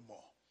God and no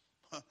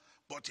more.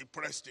 But he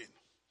pressed in.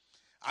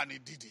 And he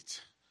did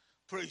it.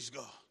 Praise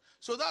God.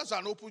 So that's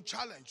an open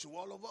challenge to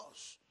all of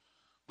us.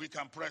 We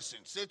can press in.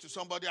 Say to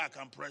somebody, I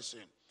can press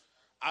in.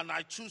 And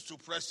I choose to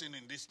press in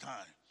this time.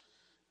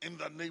 In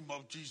the name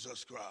of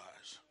Jesus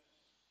Christ.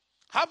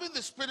 Having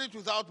the Spirit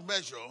without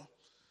measure,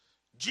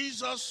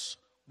 Jesus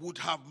would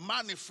have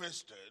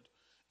manifested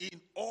in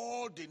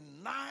all the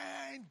 9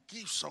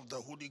 gifts of the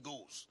Holy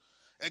Ghost,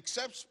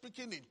 except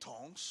speaking in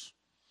tongues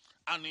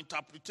and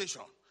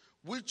interpretation,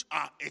 which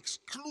are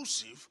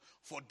exclusive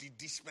for the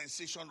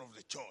dispensation of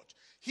the church.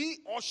 He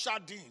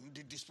ushered in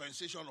the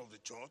dispensation of the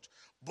church,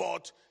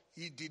 but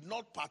he did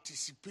not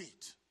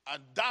participate.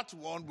 And that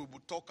one we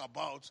will talk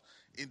about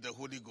in the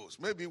Holy Ghost.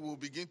 Maybe we'll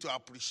begin to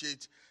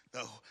appreciate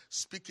the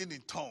speaking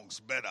in tongues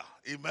better.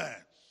 Amen.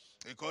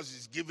 Because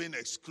it's given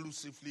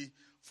exclusively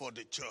for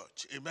the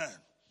church. Amen.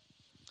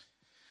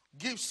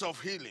 Gifts of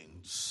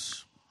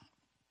healings.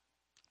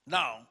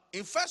 Now,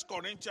 in 1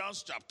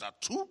 Corinthians chapter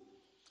 12,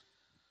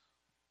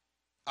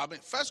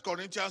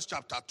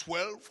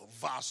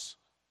 verse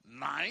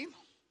 9,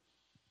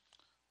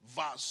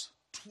 verse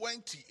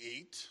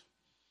 28,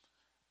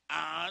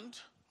 and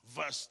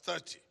verse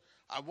 30.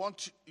 I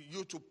want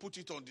you to put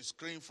it on the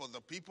screen for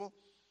the people.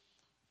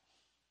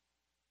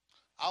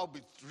 I'll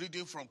be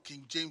reading from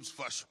King James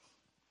Version.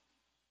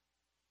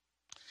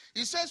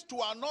 He says, to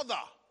another,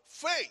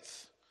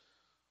 faith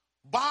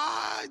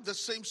by the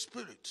same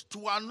Spirit.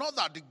 To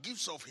another, the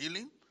gifts of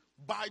healing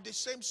by the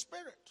same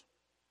Spirit.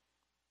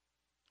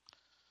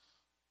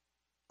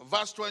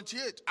 Verse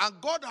 28,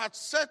 and God had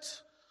set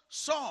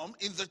some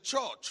in the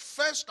church,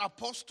 first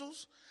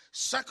apostles,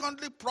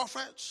 secondly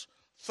prophets,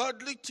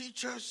 thirdly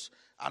teachers,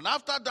 and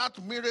after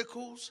that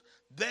miracles,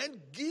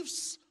 then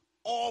gifts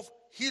of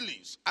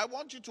healings. I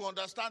want you to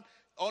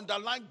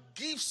underline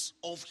gifts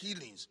of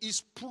healings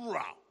is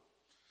plural.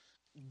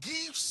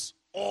 Gifts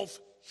of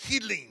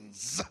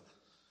healings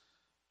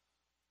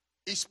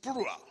is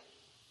plural.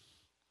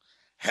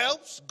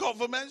 Helps,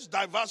 governments,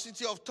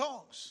 diversity of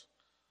tongues.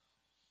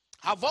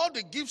 Have all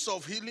the gifts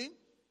of healing?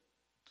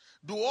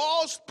 Do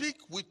all speak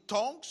with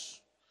tongues?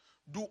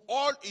 Do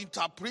all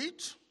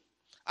interpret?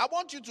 I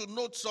want you to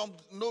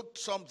note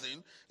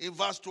something in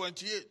verse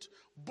 28.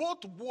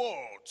 Both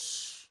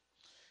words,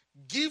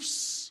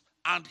 gifts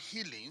and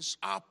healings,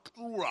 are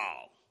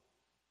plural.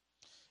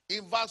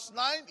 In verse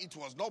 9, it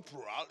was not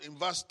plural. In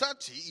verse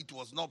 30, it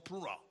was not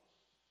plural.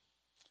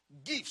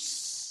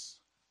 Gifts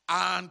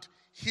and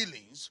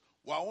healings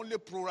were only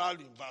plural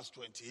in verse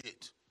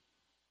 28.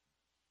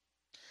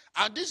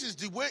 And this is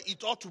the way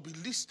it ought to be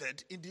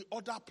listed in the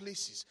other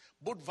places,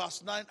 both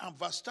verse 9 and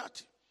verse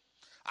 30.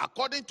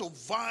 According to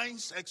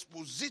Vine's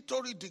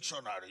Expository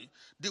Dictionary,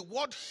 the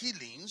word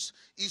healings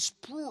is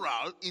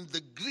plural in the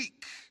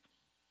Greek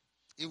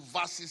in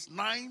verses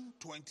 9,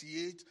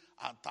 28,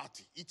 and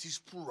 30. It is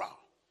plural.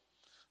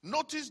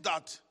 Notice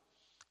that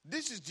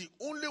this is the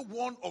only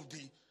one of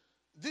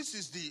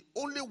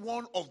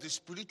the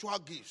spiritual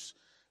gifts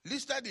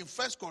listed in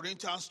 1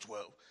 Corinthians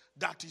 12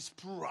 that is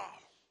plural.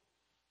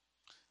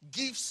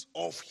 Gifts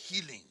of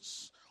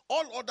healings.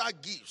 All other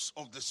gifts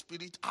of the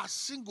Spirit are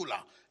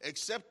singular,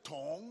 except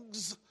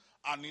tongues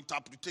and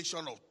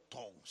interpretation of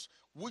tongues,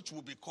 which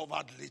will be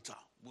covered later.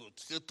 We'll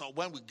still talk.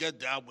 When we get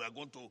there, we are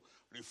going to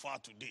refer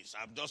to this.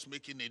 I'm just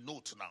making a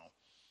note now.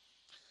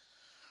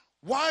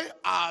 Why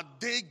are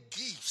they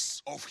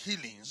gifts of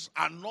healings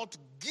and not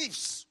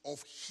gifts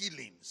of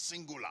healing,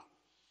 singular?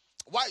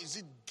 Why is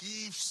it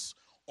gifts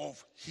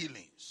of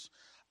healings?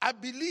 I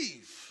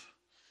believe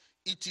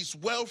it is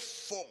well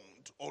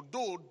formed,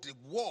 although the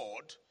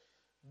word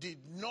did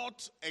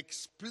not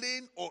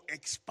explain or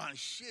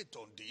expatiate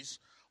on this,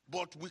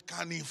 but we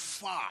can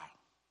infer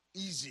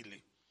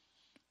easily.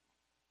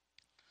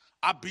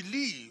 I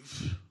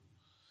believe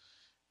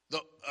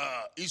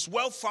it's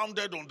well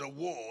founded on the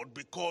word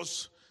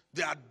because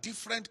there are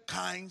different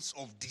kinds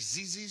of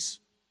diseases,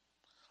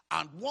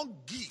 and one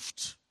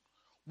gift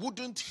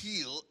wouldn't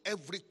heal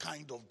every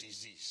kind of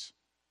disease.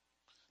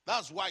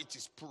 That's why it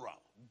is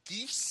plural.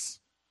 Gifts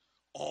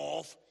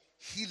of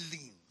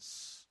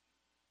healings.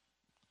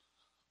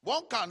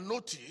 One can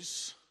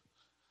notice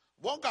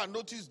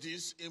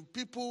this in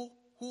people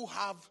who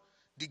have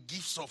the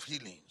gifts of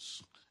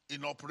healings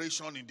in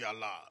operation in their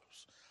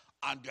lives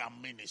and their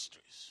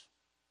ministries.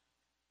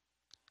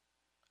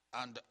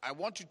 And I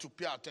want you to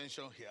pay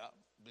attention here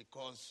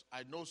because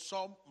I know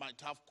some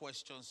might have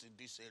questions in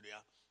this area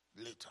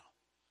later.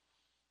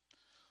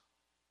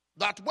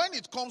 That when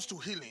it comes to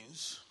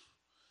healings,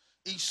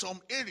 in some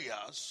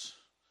areas,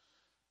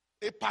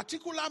 a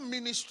particular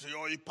ministry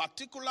or a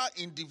particular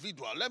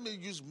individual, let me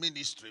use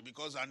ministry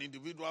because an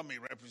individual may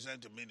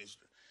represent a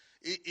ministry.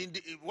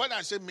 When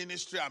I say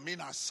ministry, I mean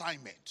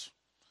assignment.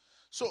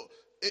 So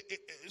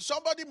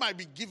somebody might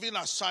be given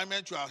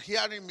assignment. You are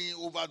hearing me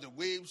over the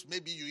waves.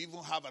 Maybe you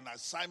even have an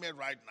assignment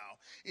right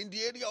now in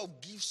the area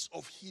of gifts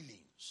of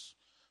healings.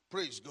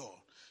 Praise God.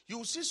 You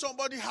will see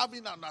somebody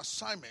having an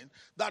assignment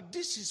that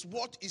this is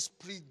what is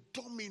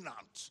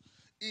predominant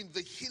in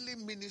the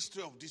healing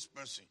ministry of this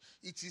person.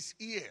 It is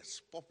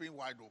ears popping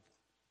wide open.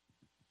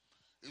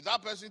 If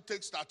that person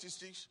takes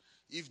statistics,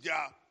 if there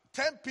are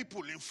 10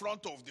 people in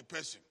front of the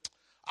person,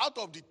 out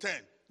of the 10,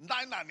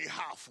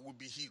 9.5 will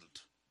be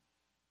healed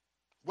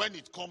when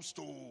it comes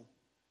to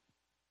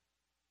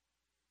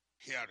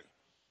hearing.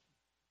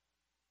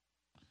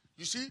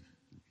 You see,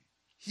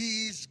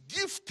 he is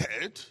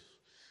gifted.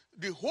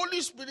 The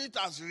Holy Spirit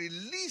has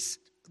released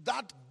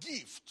that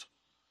gift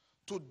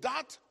to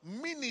that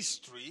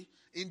ministry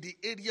in the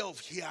area of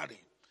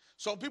hearing.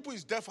 Some people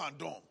is deaf and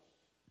dumb.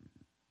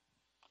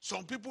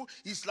 Some people,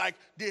 it's like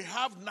they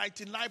have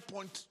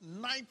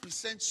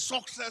 99.9%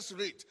 success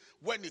rate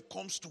when it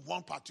comes to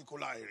one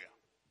particular area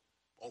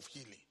of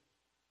healing.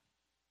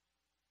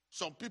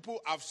 Some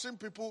people, I've seen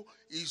people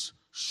is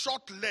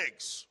short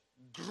legs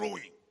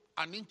growing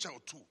an inch or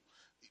two.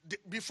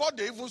 Before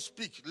they even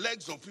speak,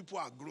 legs of people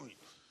are growing.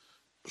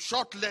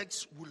 Short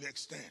legs will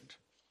extend.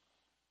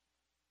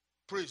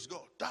 Praise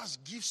God. That's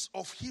gifts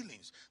of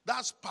healings.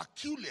 That's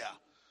peculiar.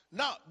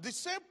 Now, the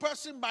same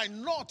person might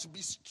not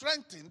be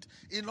strengthened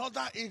in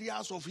other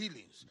areas of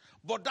healings,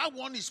 but that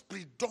one is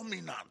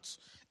predominant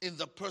in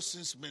the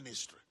person's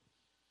ministry.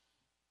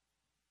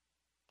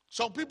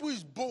 Some people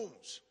is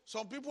bones.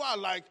 Some people are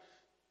like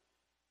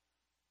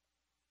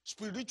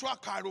spiritual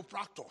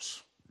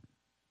chiropractors.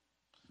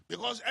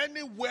 Because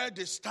anywhere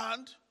they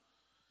stand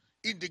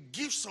in the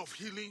gifts of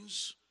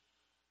healings,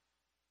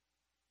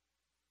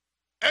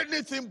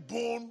 anything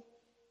bone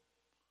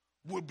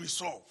will be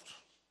solved.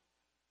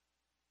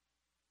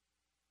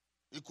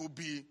 It could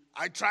be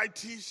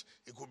arthritis,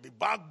 it could be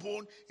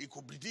backbone, it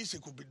could be this,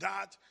 it could be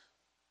that.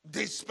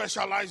 They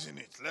specialize in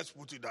it. Let's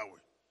put it that way.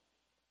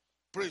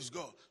 Praise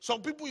God.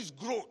 Some people is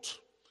growth.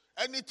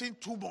 Anything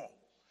tumor,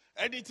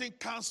 anything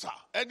cancer,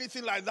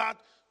 anything like that,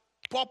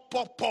 pop,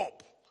 pop,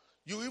 pop.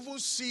 You even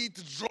see it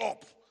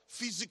drop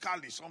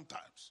physically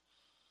sometimes.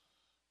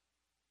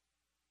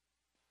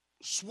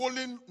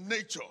 Swollen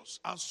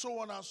natures, and so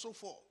on and so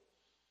forth.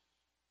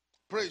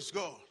 Praise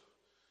God.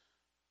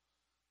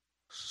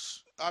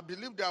 I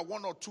believe there are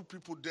one or two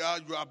people there.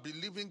 You are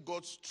believing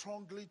God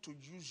strongly to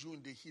use you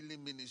in the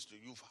healing ministry.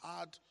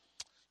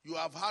 You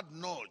have had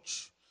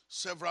nudge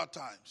several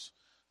times.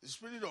 The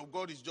Spirit of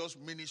God is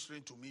just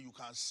ministering to me. You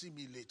can see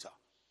me later.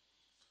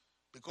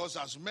 Because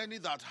as many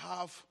that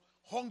have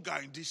hunger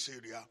in this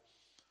area,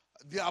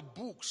 there are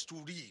books to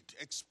read,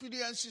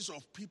 experiences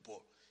of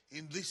people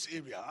in this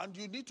area, and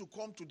you need to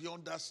come to the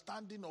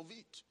understanding of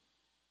it.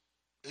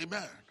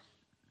 Amen.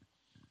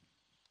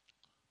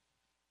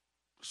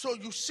 So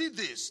you see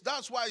this.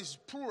 That's why it's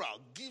plural,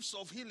 gifts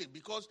of healing,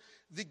 because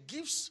the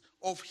gifts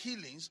of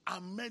healings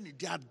are many.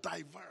 They are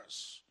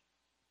diverse.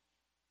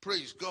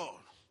 Praise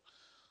God.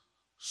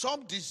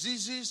 Some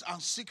diseases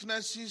and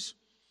sicknesses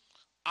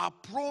are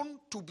prone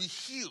to be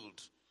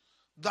healed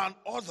than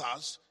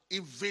others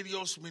in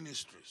various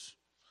ministries.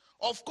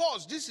 Of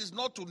course, this is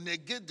not to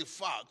negate the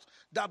fact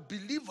that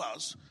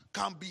believers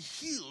can be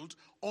healed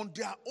on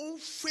their own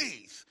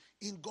faith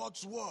in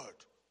God's word.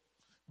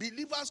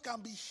 Believers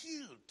can be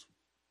healed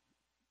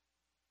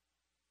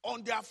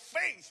on their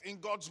faith in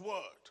God's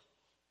word.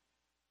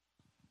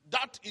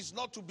 That is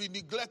not to be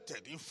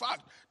neglected. In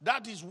fact,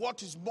 that is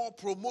what is more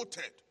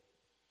promoted.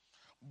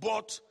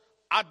 But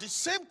at the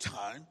same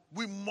time,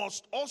 we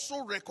must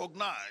also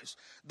recognize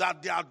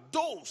that there are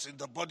those in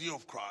the body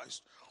of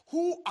Christ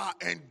who are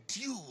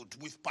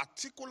endued with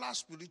particular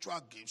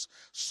spiritual gifts,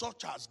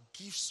 such as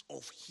gifts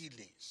of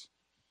healings.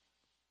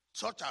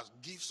 Such as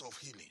gifts of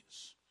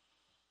healings.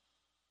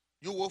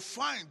 You will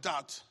find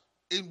that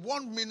in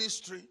one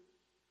ministry,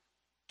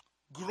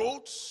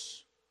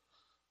 growths,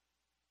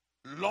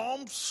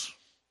 lumps,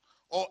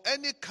 or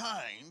any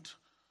kind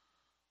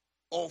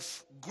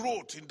of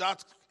growth in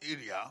that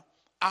area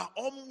are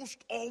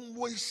almost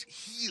always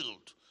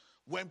healed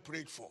when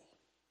prayed for.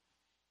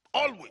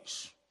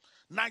 Always.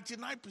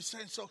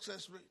 99%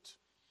 success rate.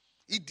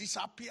 It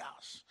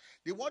disappears.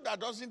 The one that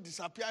doesn't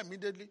disappear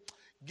immediately,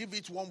 give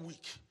it 1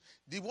 week.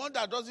 The one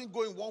that doesn't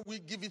go in 1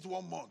 week, give it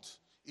 1 month.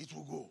 It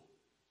will go.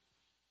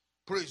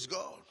 Praise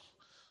God.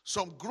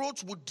 Some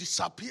growth would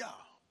disappear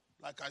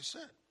like I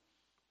said.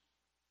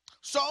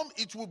 Some,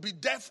 it will be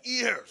deaf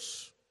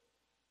ears.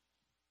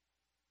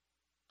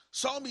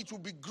 Some, it will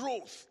be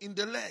growth in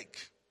the leg.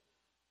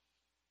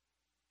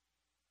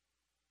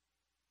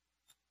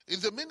 In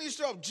the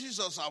ministry of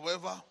Jesus,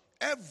 however,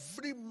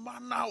 every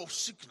manner of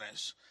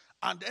sickness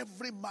and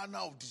every manner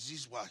of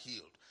disease were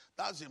healed.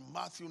 That's in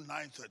Matthew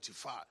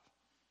 9:35.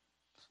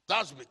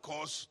 That's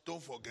because,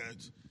 don't forget,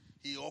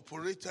 he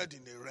operated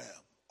in a realm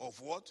of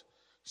what?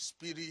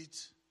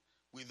 Spirit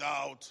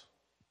without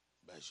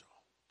measure.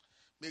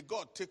 May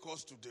God take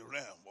us to the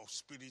realm of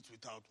spirit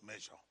without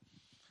measure.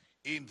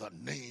 In the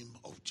name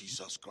of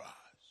Jesus Christ.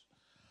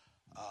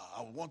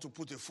 I want to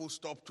put a full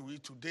stop to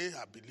it today.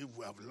 I believe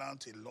we have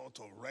learned a lot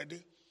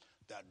already.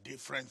 There are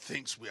different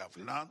things we have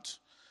learned.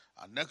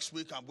 And next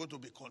week, I'm going to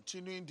be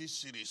continuing this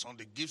series on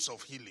the gifts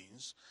of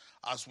healings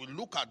as we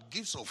look at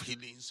gifts of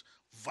healings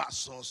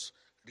versus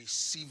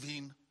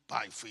receiving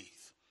by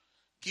faith.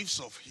 Gifts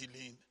of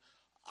healing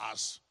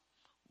as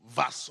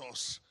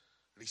versus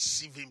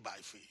receiving by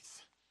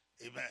faith.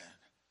 Amen.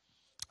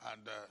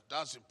 And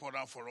that's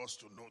important for us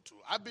to know too.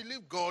 I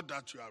believe, God,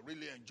 that you are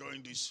really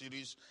enjoying this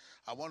series.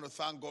 I want to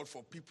thank God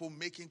for people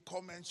making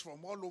comments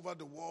from all over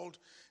the world,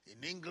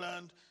 in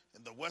England,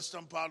 in the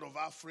western part of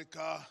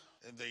Africa,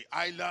 in the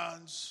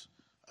islands,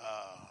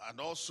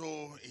 and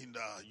also in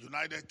the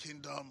United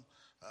Kingdom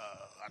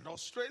and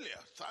Australia.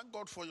 Thank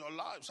God for your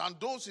lives. And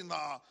those in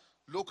our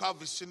local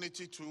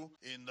vicinity too,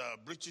 in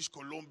British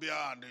Columbia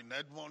and in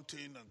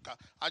Edmonton.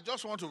 I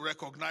just want to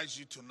recognize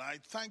you tonight.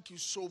 Thank you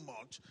so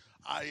much.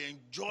 I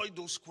enjoy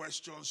those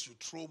questions you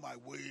throw my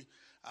way,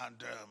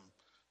 and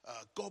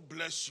God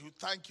bless you.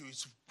 Thank you.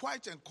 It's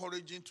quite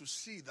encouraging to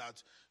see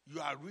that you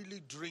are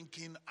really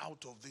drinking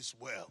out of this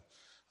well.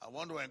 I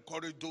want to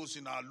encourage those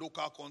in our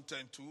local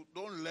content too.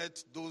 Don't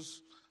let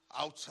those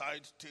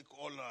outside take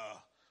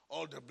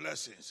all the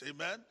blessings.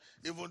 Amen?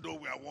 Even though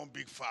we are one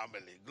big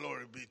family.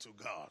 Glory be to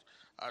God.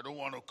 I don't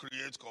want to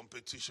create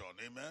competition.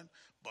 Amen?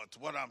 But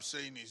what I'm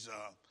saying is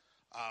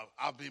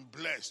I've been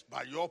blessed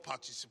by your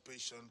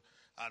participation,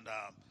 and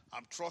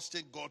I'm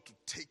trusting God to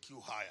take you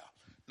higher.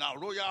 Now,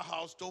 Royal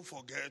House, don't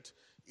forget,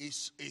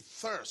 is a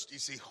thirst,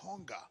 is a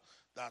hunger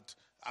that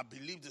I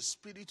believe the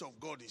Spirit of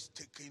God is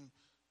taking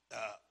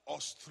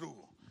us through.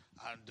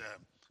 And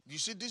you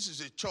see, this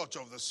is a church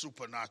of the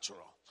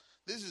supernatural.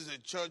 This is a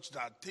church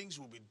that things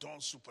will be done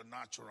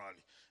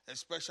supernaturally,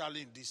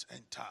 especially in these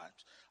end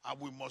times. And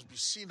we must be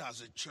seen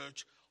as a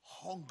church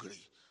hungry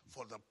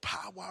for the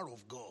power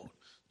of God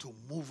to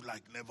move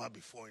like never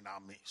before in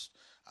our midst.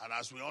 And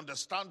as we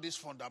understand these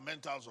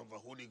fundamentals of the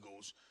Holy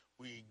Ghost,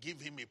 we give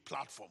him a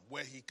platform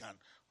where he can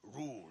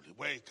rule,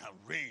 where he can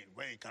reign,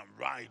 where he can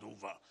ride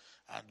over.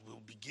 And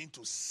we'll begin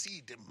to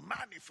see the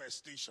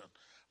manifestation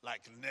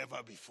like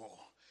never before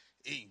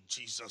in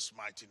Jesus'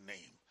 mighty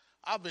name.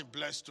 I've been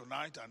blessed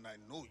tonight, and I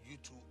know you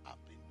too have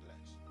been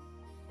blessed.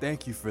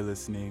 Thank you for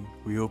listening.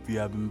 We hope you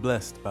have been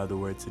blessed by the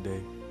word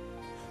today.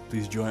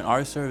 Please join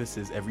our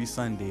services every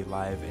Sunday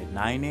live at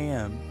 9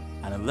 a.m.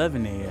 and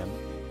 11 a.m.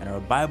 and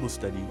our Bible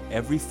study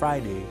every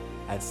Friday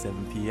at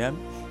 7 p.m.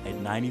 at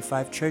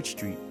 95 Church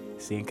Street,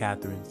 St.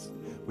 Catharines.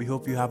 We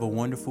hope you have a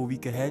wonderful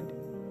week ahead,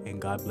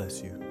 and God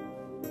bless you.